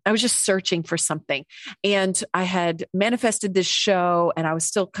searching. I was just searching for something. And I had manifested this show, and I was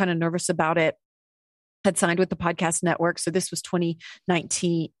still kind of nervous about it. Had signed with the podcast network. So this was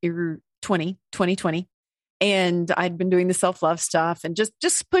 2020. And I'd been doing the self-love stuff and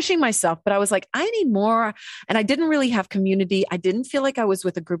just pushing myself. But I was like, I need more. And I didn't really have community. I didn't feel like I was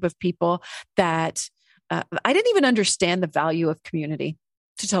with a group of people that I didn't even understand the value of community,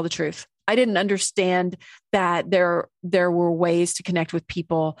 to tell the truth. I didn't understand that there were ways to connect with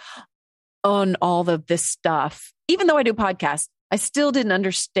people on all of this stuff. Even though I do podcasts, I still didn't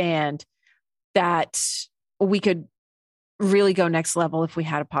understand that we could really go next level if we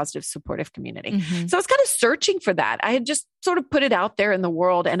had a positive, supportive community. Mm-hmm. So I was kind of searching for that. I had just sort of put it out there in the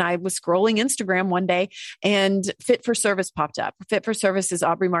world, and I was scrolling Instagram one day, and Fit for Service popped up. Fit for Service is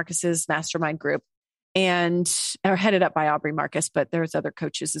Aubrey Marcus's mastermind group. and are headed up by Aubrey Marcus, but there's other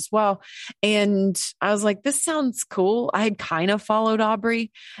coaches as well. And I was like, this sounds cool. I had kind of followed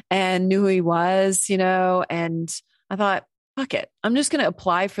Aubrey and knew who he was, and I thought, fuck it. I'm just going to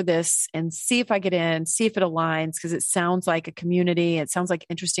apply for this and see if I get in, see if it aligns, because it sounds like a community. It sounds like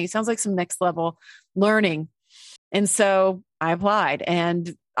interesting. It sounds like some next level learning. And so I applied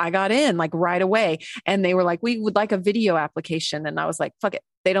and I got in like right away. And they were like, we would like a video application. And I was like, fuck it.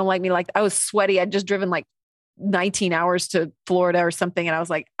 They don't like me. Like, I was sweaty. I'd just driven like 19 hours to Florida or something. And I was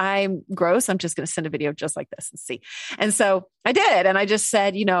like, I'm gross. I'm just going to send a video just like this and see. And so I did. And I just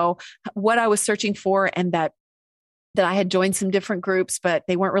said, what I was searching for, and that I had joined some different groups, but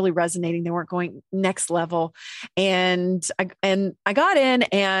they weren't really resonating. They weren't going next level. And I got in,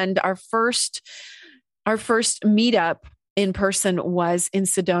 and our first meetup in person was in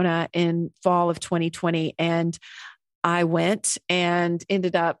Sedona in fall of 2020. And I went and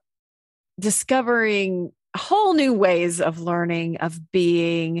ended up discovering whole new ways of learning, of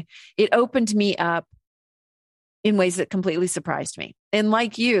being. It opened me up in ways that completely surprised me. And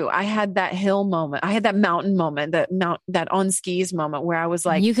like you, I had that hill moment. I had that mountain moment, that on skis moment where I was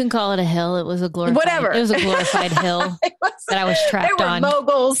like, you can call it a hill. It was a glorified, whatever. It was a glorified hill that I was trapped on. There were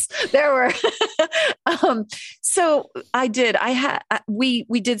moguls. There were, so I did, we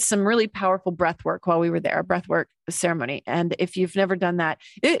did some really powerful breath work while we were there, a breath work ceremony. And if you've never done that,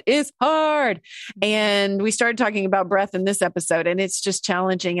 it is hard. And we started talking about breath in this episode, and it's just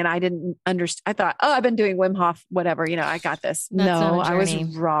challenging. And I didn't understand. I thought, I've been doing Wim Hof, whatever, I got this. No, I was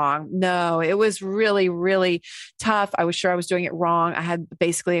wrong. No, it was really, really tough. I was sure I was doing it wrong. I had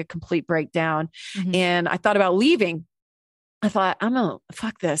basically a complete breakdown, and I thought about leaving. I thought,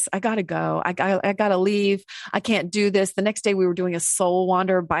 fuck this. I got to go. I got to leave. I can't do this. The next day we were doing a soul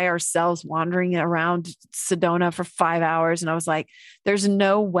wander by ourselves, wandering around Sedona for 5 hours. And I was like, there's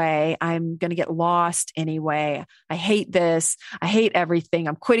no way I'm going to get lost anyway. I hate this. I hate everything.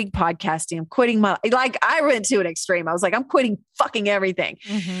 I'm quitting podcasting. I'm quitting I went to an extreme. I was like, I'm quitting fucking everything.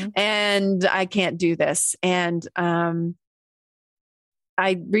 And I can't do this. And,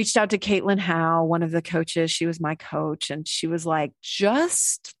 I reached out to Caitlin Howe, one of the coaches. She was my coach, and she was like,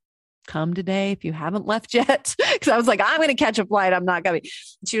 just come today if you haven't left yet. Because I was like, I'm going to catch a flight. I'm not going to be.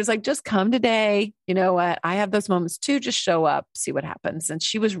 She was like, just come today. You know what? I have those moments too. Just show up, see what happens. And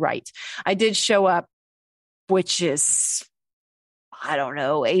she was right. I did show up, which is, I don't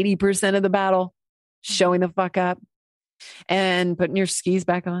know, 80% of the battle, showing the fuck up and putting your skis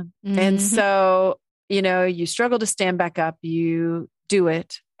back on. And so, you struggle to stand back up. You do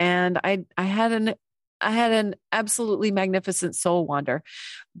it. And I had an absolutely magnificent soul wander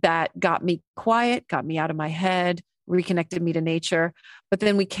that got me quiet, got me out of my head, reconnected me to nature. But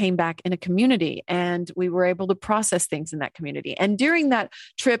then we came back in a community, and we were able to process things in that community. And during that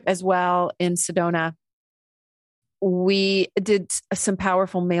trip as well in Sedona, we did some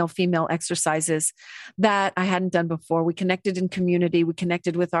powerful male-female exercises that I hadn't done before. We connected in community. We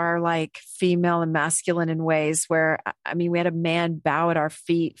connected with our female and masculine in ways where, we had a man bow at our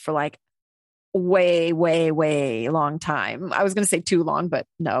feet for way, way, way long time. I was going to say too long, but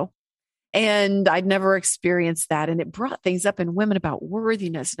no. And I'd never experienced that. And it brought things up in women about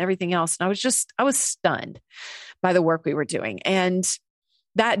worthiness and everything else. And I was stunned by the work we were doing. And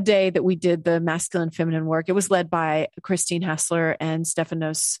that day that we did the masculine feminine work, it was led by Christine Hassler and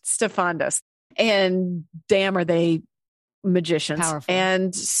Stefandos. And damn, are they magicians. Powerful.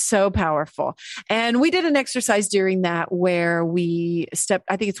 And so powerful. And we did an exercise during that where we stepped,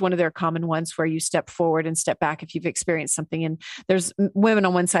 I think it's one of their common ones, where you step forward and step back if you've experienced something. And there's women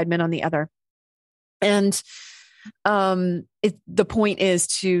on one side, men on the other. And the point is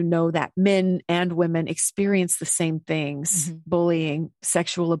to know that men and women experience the same things, bullying,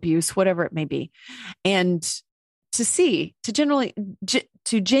 sexual abuse, whatever it may be. And to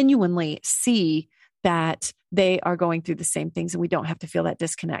genuinely see that they are going through the same things, and we don't have to feel that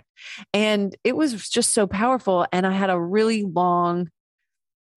disconnect. And it was just so powerful. And I had a really long,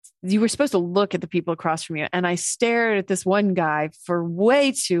 you were supposed to look at the people across from you. And I stared at this one guy for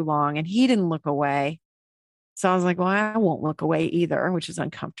way too long, and he didn't look away. So I was like, well, I won't look away either, which is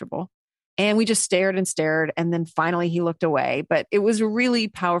uncomfortable. And we just stared and stared. And then finally he looked away, but it was a really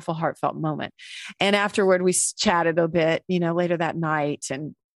powerful, heartfelt moment. And afterward we chatted a bit, later that night,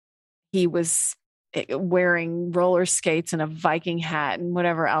 and he was wearing roller skates and a Viking hat and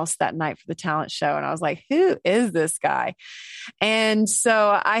whatever else that night for the talent show. And I was like, who is this guy? And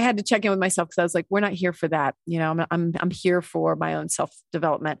so I had to check in with myself, because I was like, we're not here for that. I'm here for my own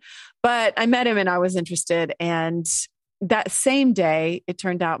self-development. But I met him and I was interested. And that same day, it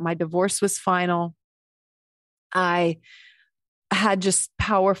turned out my divorce was final. I had just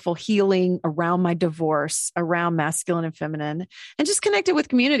powerful healing around my divorce, around masculine and feminine, and just connected with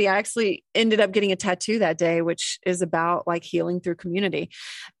community. I actually ended up getting a tattoo that day, which is about like healing through community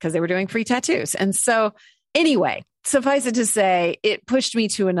because they were doing free tattoos. And so anyway, suffice it to say, it pushed me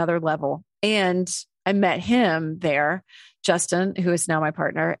to another level. And I met him there, Justin, who is now my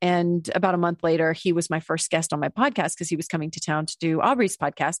partner. And about a month later, he was my first guest on my podcast because he was coming to town to do Aubrey's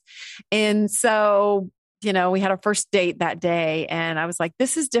podcast. And so we had our first date that day and I was like,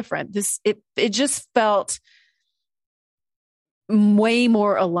 this is different. It just felt way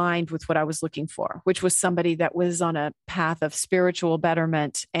more aligned with what I was looking for, which was somebody that was on a path of spiritual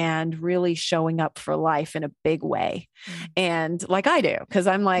betterment and really showing up for life in a big way. And like I do, because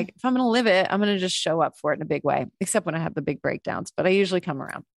I'm like, if I'm going to live it, I'm going to just show up for it in a big way, except when I have the big breakdowns, but I usually come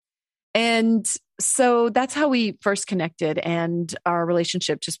around. And so that's how we first connected, and our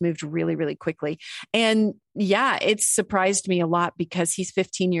relationship just moved really, really quickly. And yeah, it surprised me a lot because he's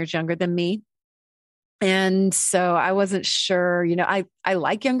 15 years younger than me. And so I wasn't sure, I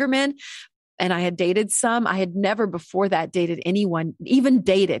like younger men, and I had dated some. I had never before that dated anyone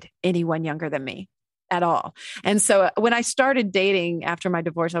younger than me at all. And so when I started dating after my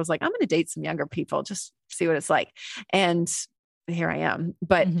divorce, I was like, I'm going to date some younger people, just see what it's like. And here I am.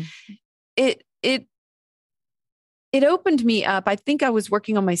 But it opened me up. I think I was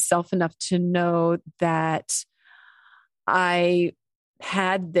working on myself enough to know that I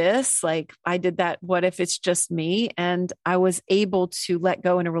had this, like I did that. What if it's just me? And I was able to let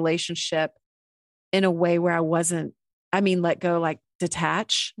go in a relationship in a way where let go, like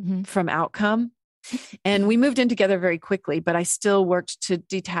detach from outcome. And we moved in together very quickly, but I still worked to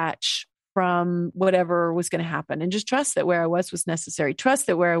detach from whatever was going to happen and just trust that where I was necessary. Trust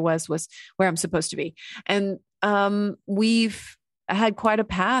that where I was where I'm supposed to be. And we've had quite a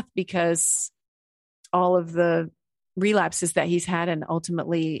path because all of the relapses that he's had and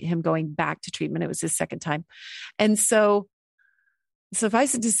ultimately him going back to treatment, it was his second time. And so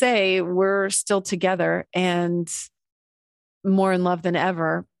suffice it to say, we're still together and more in love than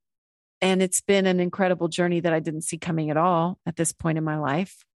ever. And it's been an incredible journey that I didn't see coming at all at this point in my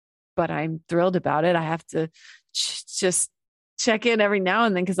life. But I'm thrilled about it. I have to just check in every now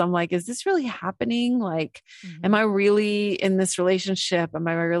and then because I'm like, is this really happening? Like, am I really in this relationship? Am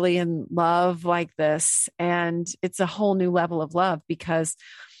I really in love like this? And it's a whole new level of love because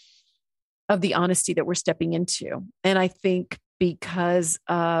of the honesty that we're stepping into. And I think because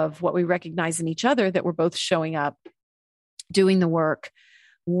of what we recognize in each other, that we're both showing up, doing the work,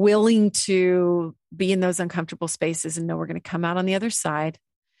 willing to be in those uncomfortable spaces and know we're going to come out on the other side.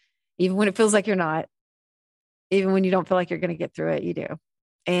 Even when it feels like you're not, even when you don't feel like you're going to get through it, you do.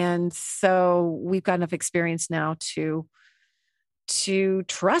 And so we've got enough experience now to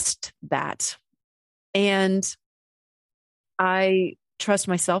trust that. And I trust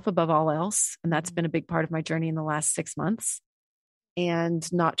myself above all else. And that's been a big part of my journey in the last 6 months.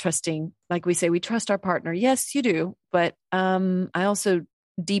 And not trusting, like we say, we trust our partner. Yes, you do. But I also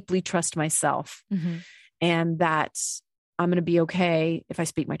deeply trust myself and that I'm going to be okay if I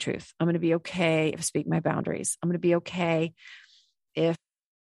speak my truth. I'm going to be okay if I speak my boundaries. I'm going to be okay if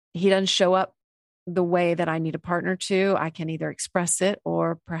he doesn't show up the way that I need a partner to. I can either express it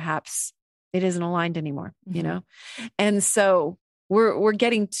or perhaps it isn't aligned anymore, And so we're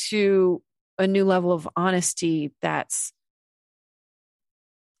getting to a new level of honesty that's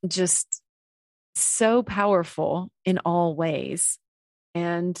just so powerful in all ways.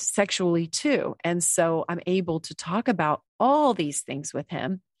 And sexually too. And so I'm able to talk about all these things with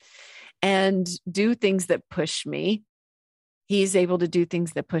him and do things that push me. He's able to do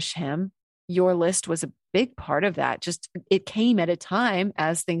things that push him. Your list was a big part of that. Just it came at a time,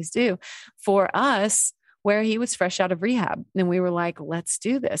 as things do, for us where he was fresh out of rehab. And we were like, let's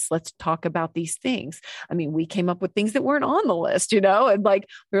do this. Let's talk about these things. I mean, we came up with things that weren't on the list, and like,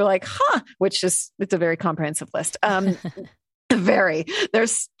 we were like, it's a very comprehensive list.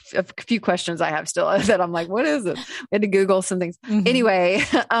 There's a few questions I have still that I'm like, what is it? We had to Google some things. Anyway.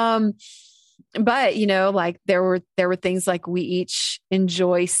 But like there were things like we each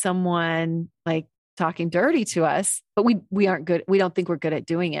enjoy someone like talking dirty to us, but we aren't good. We don't think we're good at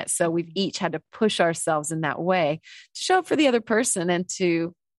doing it. So we've each had to push ourselves in that way to show up for the other person and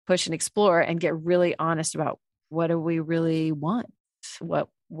to push and explore and get really honest about what do we really want? What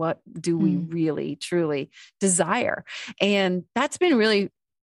do we really, truly desire? And that's been really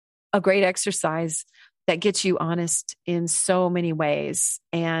a great exercise that gets you honest in so many ways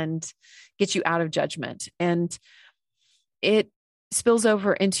and gets you out of judgment. And it spills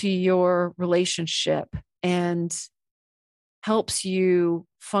over into your relationship and helps you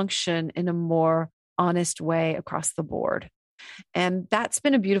function in a more honest way across the board. And that's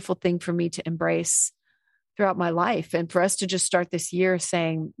been a beautiful thing for me to embrace throughout my life. And for us to just start this year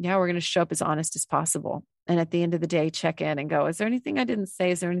saying, yeah, we're going to show up as honest as possible. And at the end of the day, check in and go, is there anything I didn't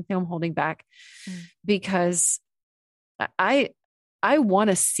say? Is there anything I'm holding back? Because I want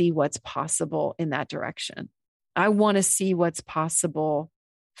to see what's possible in that direction. I want to see what's possible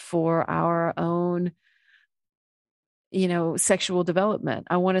for our own, sexual development.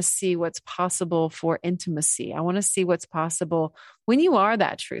 I want to see what's possible for intimacy. I want to see what's possible when you are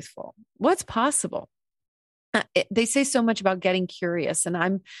that truthful. What's possible? They say so much about getting curious, and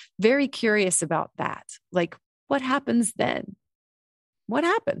I'm very curious about that. Like, what happens then? What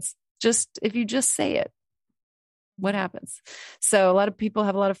happens? Just if you just say it, what happens? So a lot of people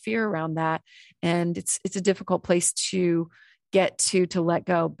have a lot of fear around that, and it's a difficult place to get to let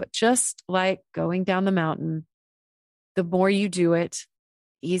go. But just like going down the mountain, the more you do it,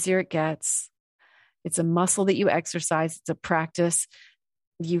 easier it gets. It's a muscle that you exercise. It's a practice.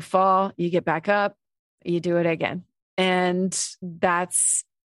 You fall, you get back up, you do it again. And that's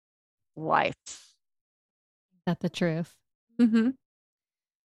life. That's the truth. Mm-hmm.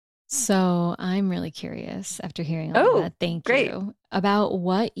 So I'm really curious after hearing all that. Thank you. About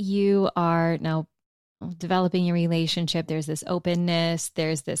what you are now developing your relationship. There's this openness,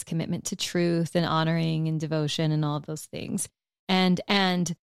 there's this commitment to truth and honoring and devotion and all of those things. And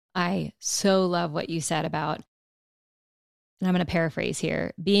I so love what you said about, and I'm going to paraphrase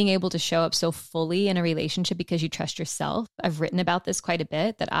here, being able to show up so fully in a relationship because you trust yourself. I've written about this quite a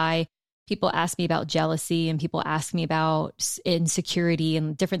bit, that people ask me about jealousy and people ask me about insecurity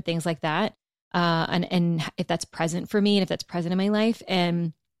and different things like that. And if that's present for me and if that's present in my life.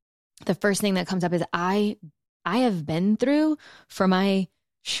 And the first thing that comes up is I have been through, for my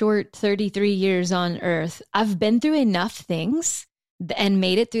short 33 years on earth, I've been through enough things and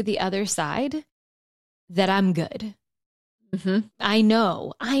made it through the other side that I'm good. Mm-hmm. I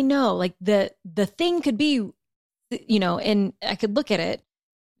know, like the thing could be, and I could look at it,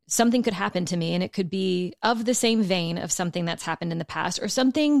 something could happen to me and it could be of the same vein of something that's happened in the past or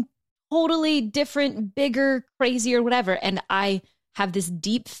something totally different, bigger, crazy, or whatever. And I have this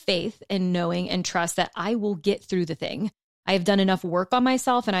deep faith in knowing and trust that I will get through the thing. I have done enough work on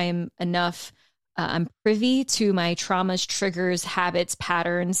myself, and I am enough, I'm privy to my traumas, triggers, habits,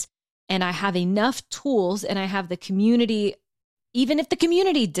 patterns, and I have enough tools, and I have the community, even if the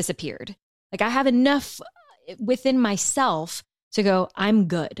community disappeared, like I have enough within myself to go, I'm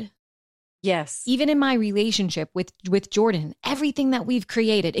good. Yes. Even in my relationship with Jordan, everything that we've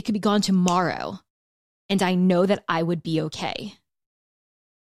created, it could be gone tomorrow. And I know that I would be okay.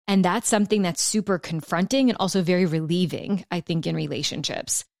 And that's something that's super confronting and also very relieving, I think, in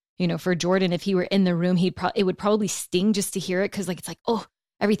relationships. For Jordan, if he were in the room, it would probably sting just to hear it. Cause it's like, oh,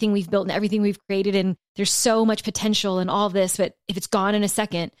 everything we've built and everything we've created, and there's so much potential and all this, but if it's gone in a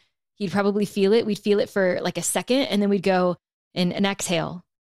second, he'd probably feel it. We'd feel it for like a second, and then we'd go in an exhale,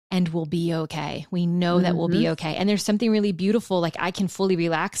 and we'll be okay. We know that we'll be okay. And there's something really beautiful. Like I can fully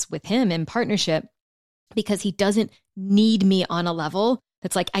relax with him in partnership because he doesn't need me on a level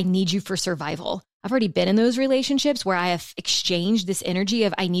that's like, I need you for survival. I've already been in those relationships where I have exchanged this energy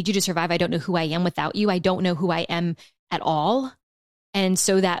of, I need you to survive. I don't know who I am without you. I don't know who I am at all. And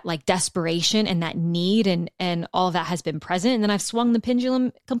so that like desperation and that need and all of that has been present. And then I've swung the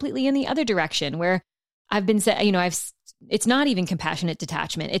pendulum completely in the other direction where I've been said, it's not even compassionate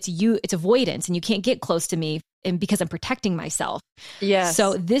detachment. It's avoidance, and you can't get close to me and because I'm protecting myself. Yes.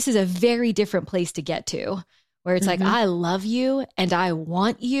 So this is a very different place to get to, where it's like, I love you and I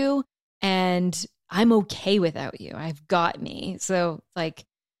want you and I'm okay without you. I've got me. So like,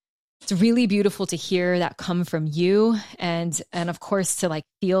 it's really beautiful to hear that come from you. And of course, to like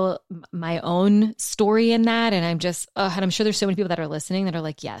feel my own story in that. And I'm just, and I'm sure there's so many people that are listening that are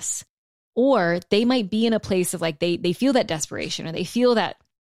like, yes. Or they might be in a place of like, they feel that desperation, or they feel that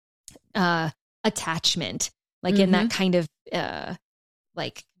attachment, like in that kind of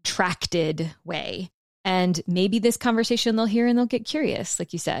like contracted way. And maybe this conversation they'll hear and they'll get curious,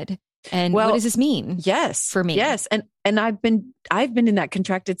 like you said. And what does this mean? Yes, for me. Yes. And I've been in that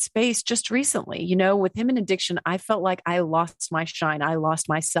contracted space just recently, with him in addiction. I felt like I lost my shine. I lost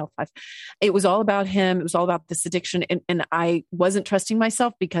myself. It was all about him. It was all about this addiction. And I wasn't trusting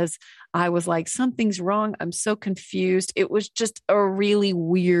myself because I was like, something's wrong. I'm so confused. It was just a really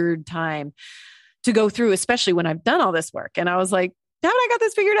weird time to go through, especially when I've done all this work. And I was like, haven't I got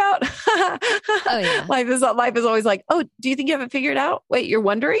this figured out? Oh, yeah. Life is always like, oh, do you think you have it figured out? Wait, you're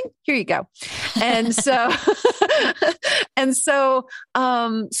wondering? Here you go. And so,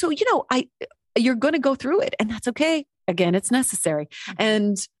 you're going to go through it, and that's okay. Again, it's necessary.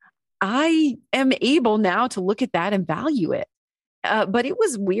 And I am able now to look at that and value it. But it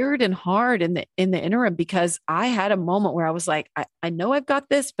was weird and hard in the interim, because I had a moment where I was like, I know I've got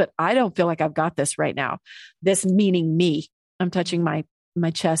this, but I don't feel like I've got this right now. This meaning me. I'm touching my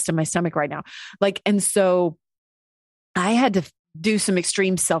chest and my stomach right now. Like, and so I had to do some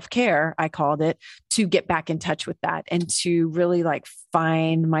extreme self-care, I called it, to get back in touch with that and to really like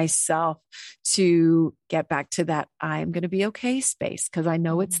find myself, to get back to that I'm going to be okay space, because I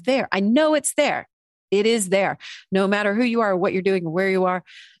know it's there. I know it's there. It is there. No matter who you are, what you're doing, or where you are,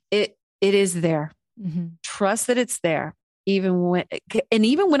 it is there. Mm-hmm. Trust that it's there. Even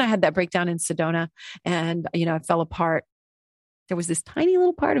when I had that breakdown in Sedona and, I fell apart, there was this tiny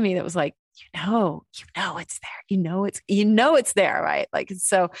little part of me that was like, it's there. It's there. Right. Like,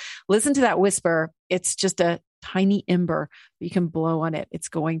 so listen to that whisper. It's just a tiny ember. You can blow on it. It's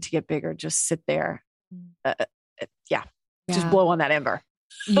going to get bigger. Just sit there. Just blow on that ember.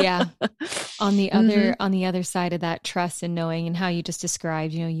 Yeah. On the other side of that trust and knowing, and how you just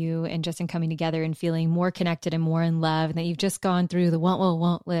described, you and Justin coming together and feeling more connected and more in love, and that you've just gone through the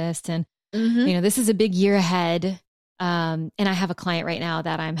want list. And, this is a big year ahead. And I have a client right now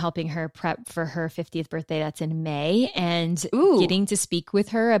that I'm helping her prep for her 50th birthday. That's in May, and getting to speak with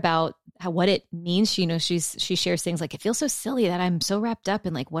her about what it means. She shares things like, it feels so silly that I'm so wrapped up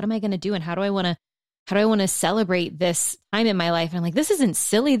in like, what am I going to do? And how do I want to celebrate this time in my life? And I'm like, this isn't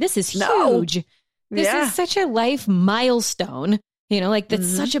silly. This is huge. This is such a life milestone, that's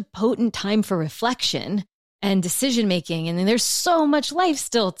such a potent time for reflection and decision making. And then there's so much life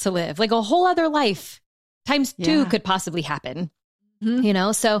still to live, like a whole other life times two could possibly happen,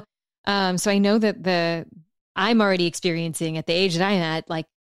 So I know that I'm already experiencing at the age that I'm at, like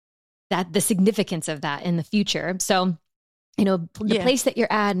that, the significance of that in the future. So, the place that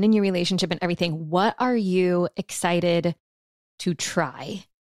you're at and in your relationship and everything, what are you excited to try?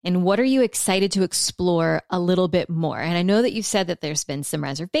 And what are you excited to explore a little bit more? And I know that you've said that there's been some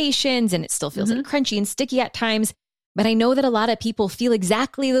reservations and it still feels like crunchy and sticky at times. But I know that a lot of people feel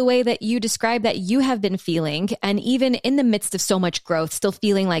exactly the way that you described that you have been feeling. And even in the midst of so much growth, still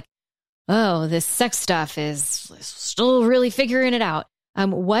feeling like, oh, this sex stuff is still really figuring it out.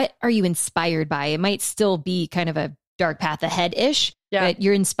 What are you inspired by? It might still be kind of a dark path ahead-ish, but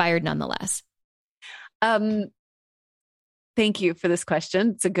you're inspired nonetheless. Thank you for this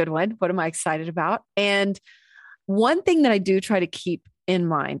question. It's a good one. What am I excited about? And one thing that I do try to keep in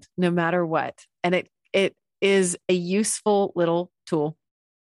mind, no matter what, and it is a useful little tool.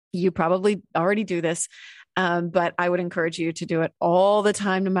 You probably already do this, but I would encourage you to do it all the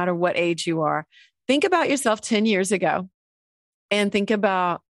time, no matter what age you are. Think about yourself 10 years ago and think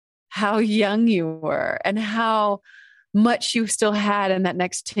about how young you were and how much you still had in that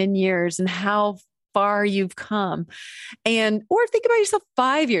next 10 years and how far you've come. Or think about yourself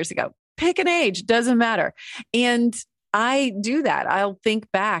 5 years ago. Pick an age, doesn't matter. And I do that. I'll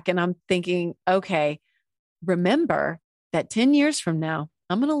think back and I'm thinking, okay, remember that 10 years from now,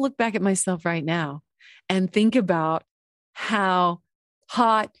 I'm going to look back at myself right now and think about how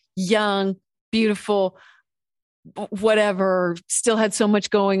hot, young, beautiful, whatever, still had so much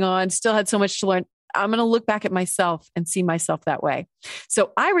going on, still had so much to learn. I'm going to look back at myself and see myself that way.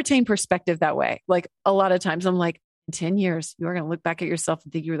 So I retain perspective that way. Like a lot of times I'm like, in 10 years, you're going to look back at yourself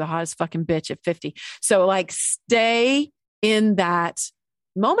and think you were the hottest fucking bitch at 50. So like stay in that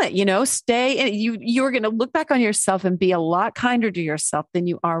moment, stay in you're going to look back on yourself and be a lot kinder to yourself than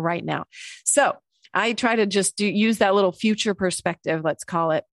you are right now. So I try to just use that little future perspective, let's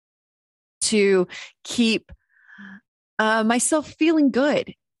call it, to keep myself feeling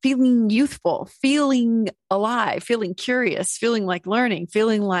good, feeling youthful, feeling alive, feeling curious, feeling like learning,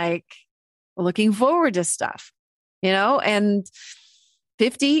 feeling like looking forward to stuff, and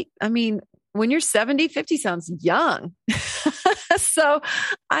 50, I mean, when you're 70, 50 sounds young. So,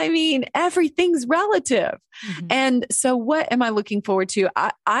 I mean, everything's relative. Mm-hmm. And so what am I looking forward to?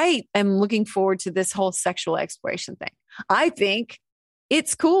 I am looking forward to this whole sexual exploration thing. I think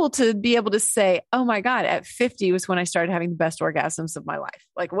it's cool to be able to say, oh my God, at 50 was when I started having the best orgasms of my life.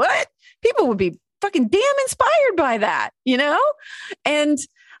 Like what? People would be fucking damn inspired by that, And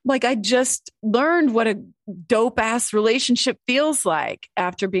like, I just learned what a dope ass relationship feels like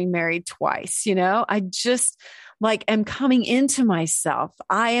after being married twice. I just like am coming into myself.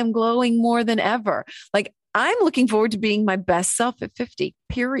 I am glowing more than ever. Like I'm looking forward to being my best self at 50,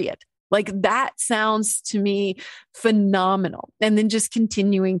 period. Like that sounds to me phenomenal. And then just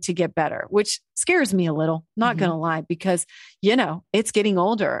continuing to get better, which scares me a little, not going to lie, because, it's getting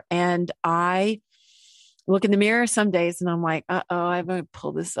older and I look in the mirror some days and I'm like, I'm going to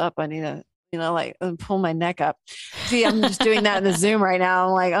pull this up. I need to like pull my neck up. See, I'm just doing that in the Zoom right now.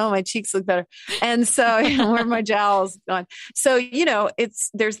 I'm like, oh, my cheeks look better. And so where are my jowls gone? So,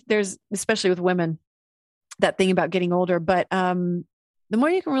 there's, especially with women, that thing about getting older, but, the more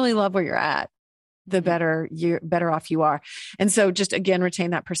you can really love where you're at, the better off you are. And so just, again,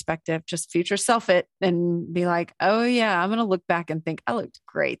 retain that perspective, just future self it and be like, oh yeah, I'm going to look back and think I looked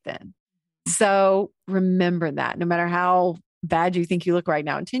great then. So remember that no matter how bad you think you look right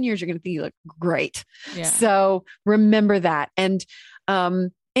now, in 10 years, you're going to think you look great. Yeah. So remember that. And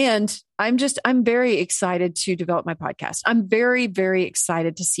I'm very excited to develop my podcast. I'm very, very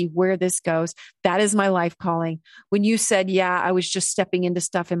excited to see where this goes. That is my life calling. When you said, yeah, I was just stepping into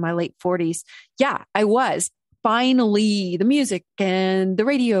stuff in my late 40s. Yeah, I was. Finally, the music and the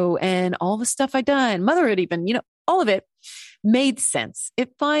radio and all the stuff I done, motherhood even, all of it made sense.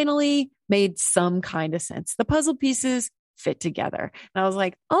 It finally made some kind of sense. The puzzle pieces fit together. And I was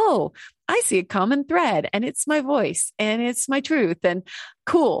like, oh, I see a common thread, and it's my voice and it's my truth, and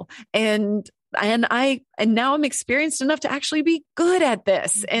cool. And now I'm experienced enough to actually be good at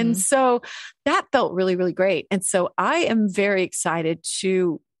this. Mm-hmm. And so that felt really, really great. And so I am very excited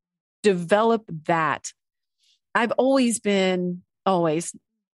to develop that. I've always been, I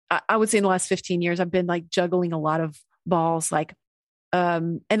would say in the last 15 years, I've been like juggling a lot of balls,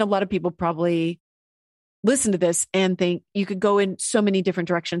 and a lot of people probably listen to this and think you could go in so many different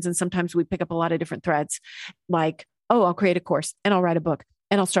directions. And sometimes we pick up a lot of different threads, like, oh, I'll create a course and I'll write a book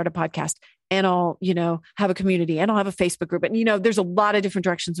and I'll start a podcast and I'll, have a community and I'll have a Facebook group. And, there's a lot of different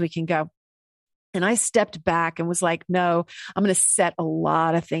directions we can go. And I stepped back and was like, no, I'm going to set a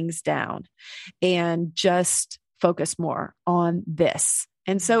lot of things down and just focus more on this.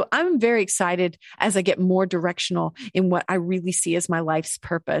 And so I'm very excited as I get more directional in what I really see as my life's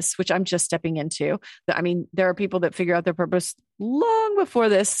purpose, which I'm just stepping into. I mean, there are people that figure out their purpose long before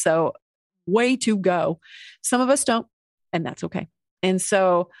this, so way to go. Some of us don't, and that's okay. And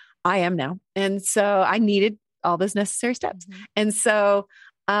so I am now. And so I needed all those necessary steps. Mm-hmm. And so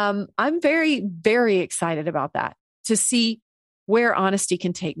I'm very, very excited about that, to see where honesty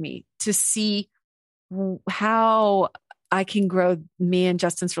can take me, to see how I can grow me and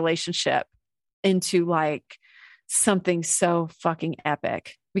Justin's relationship into like something so fucking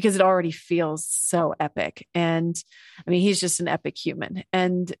epic, because it already feels so epic. And I mean, he's just an epic human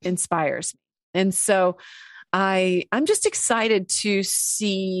and inspires me. And so I'm just excited to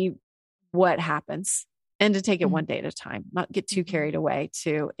see what happens and to take it one day at a time, not get too carried away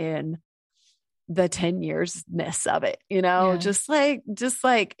in the 10 years-ness of it, just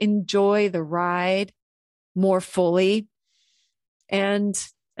like enjoy the ride more fully and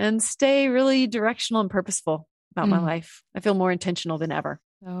stay really directional and purposeful about my life. I feel more intentional than ever.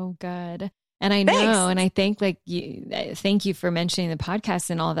 Oh, good. And I know, and I think thank you for mentioning the podcast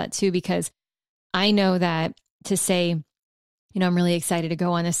and all of that too, because I know that to say, I'm really excited to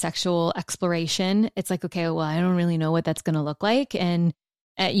go on this sexual exploration. It's like, okay, well, I don't really know what that's going to look like. And,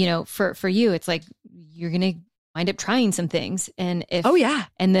 for you, it's like, you're going to wind up trying some things. And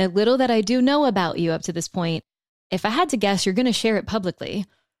and the little that I do know about you up to this point, if I had to guess, you're going to share it publicly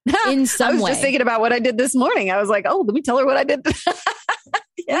in some way. I was just thinking about what I did this morning. I was like, oh, let me tell her what I did. Yes.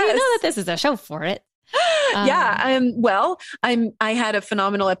 Well, you know that this is a show for it. I had a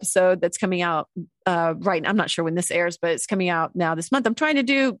phenomenal episode that's coming out right. I'm not sure when this airs, but it's coming out now this month. I'm trying to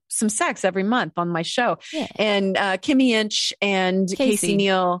do some sex every month on my show. Yeah. And Kimmy Inch and Casey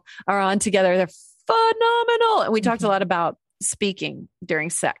Neal are on together. They're phenomenal. And we talked a lot about speaking during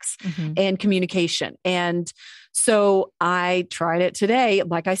sex and communication. And so I tried it today.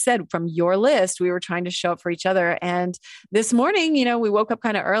 Like I said, from your list, we were trying to show up for each other. And this morning, we woke up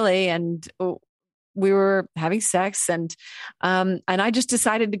kind of early and we were having sex, and I just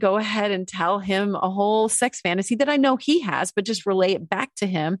decided to go ahead and tell him a whole sex fantasy that I know he has, but just relay it back to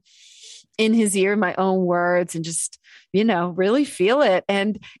him in his ear, my own words, and just, really feel it.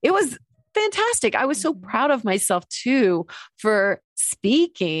 And it was fantastic. I was so proud of myself too, for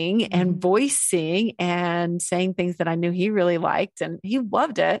speaking and voicing and saying things that I knew he really liked, and he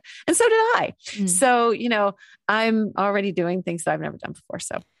loved it. And so did I. So, I'm already doing things that I've never done before.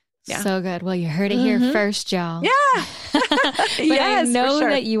 So yeah. So good. Well, you heard it here first, y'all. Yeah. But yes, I know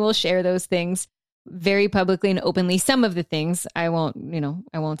that you will share those things very publicly and openly. Some of the things I won't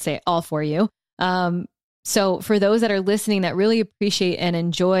say it all for you. So for those that are listening that really appreciate and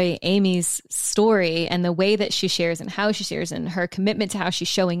enjoy Amy's story and the way that she shares and how she shares and her commitment to how she's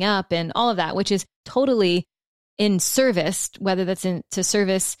showing up and all of that, which is totally in service, whether that's to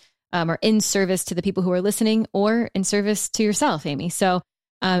service or in service to the people who are listening or in service to yourself, Amy. So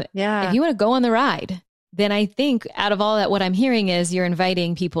if you want to go on the ride, then I think out of all that, what I'm hearing is you're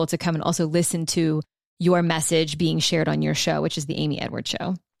inviting people to come and also listen to your message being shared on your show, which is the Amy Edwards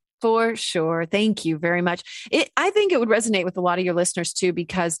Show. For sure. Thank you very much. I think it would resonate with a lot of your listeners too,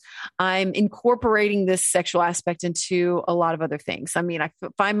 because I'm incorporating this sexual aspect into a lot of other things. I mean, I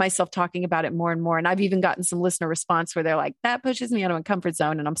find myself talking about it more and more. And I've even gotten some listener response where they're like, that pushes me out of my comfort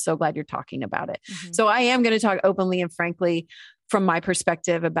zone. And I'm so glad you're talking about it. Mm-hmm. So I am going to talk openly and frankly from my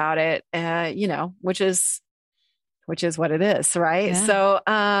perspective about it, which is what it is. Right. Yeah. So,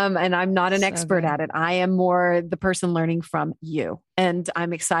 and I'm not an expert at it. I am more the person learning from you. And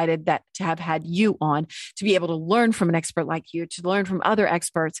I'm excited that to have had you on, to be able to learn from an expert like you, to learn from other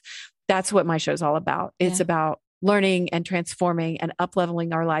experts. That's what my show's all about. It's about learning and transforming and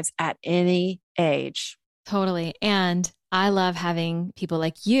up-leveling our lives at any age. Totally. And I love having people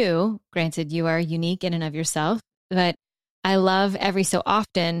like you. Granted, you are unique in and of yourself, but I love every so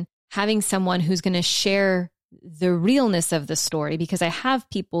often having someone who's going to share the realness of the story, because I have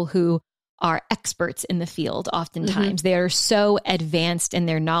people who are experts in the field. Oftentimes they are so advanced in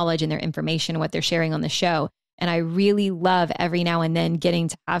their knowledge and their information and what they're sharing on the show. And I really love every now and then getting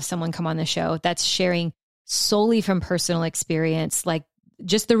to have someone come on the show that's sharing solely from personal experience, like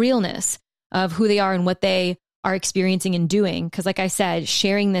just the realness of who they are and what they are experiencing and doing. Because like I said,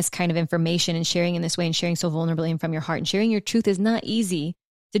 sharing this kind of information and sharing in this way and sharing so vulnerably and from your heart and sharing your truth is not easy.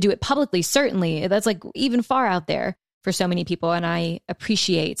 To do it publicly, certainly, that's like even far out there for so many people. And I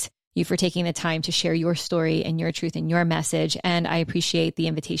appreciate you for taking the time to share your story and your truth and your message. And I appreciate the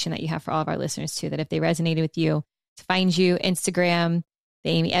invitation that you have for all of our listeners too, that if they resonated with you, to find you, Instagram, the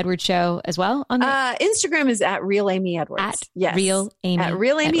Amy Edwards Show as well. On Instagram is at Real Amy Edwards. Real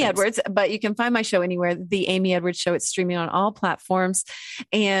Amy Edwards. But you can find my show anywhere. The Amy Edwards Show. It's streaming on all platforms,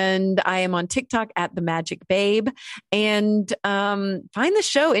 and I am on TikTok at The Magic Babe. And find the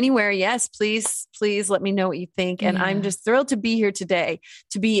show anywhere. Yes, please let me know what you think. And I'm just thrilled to be here today,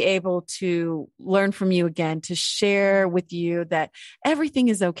 to be able to learn from you again, to share with you that everything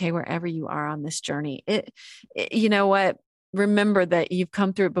is okay wherever you are on this journey. You know what? Remember that you've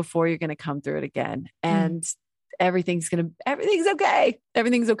come through it before, you're going to come through it again. And everything's okay.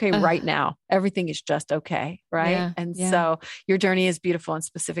 Everything's okay right now. Everything is just okay. Right. So your journey is beautiful and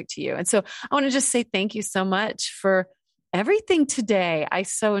specific to you. And so I want to just say thank you so much for everything today. I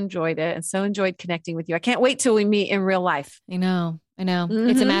so enjoyed it and so enjoyed connecting with you. I can't wait till we meet in real life. I know.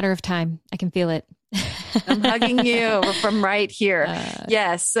 It's a matter of time. I can feel it. I'm hugging you from right here.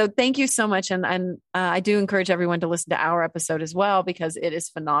 Yes. So thank you so much. And I do encourage everyone to listen to our episode as well, because it is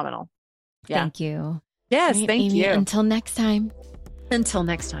phenomenal. Yeah. Thank you. Yes. Right, thank Amy, you. Until next time. Thanks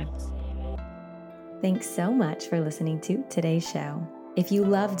so much for listening to today's show. If you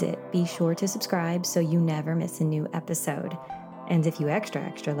loved it, be sure to subscribe so you never miss a new episode. And if you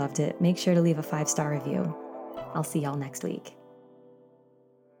extra loved it, make sure to leave a 5-star review. I'll see y'all next week.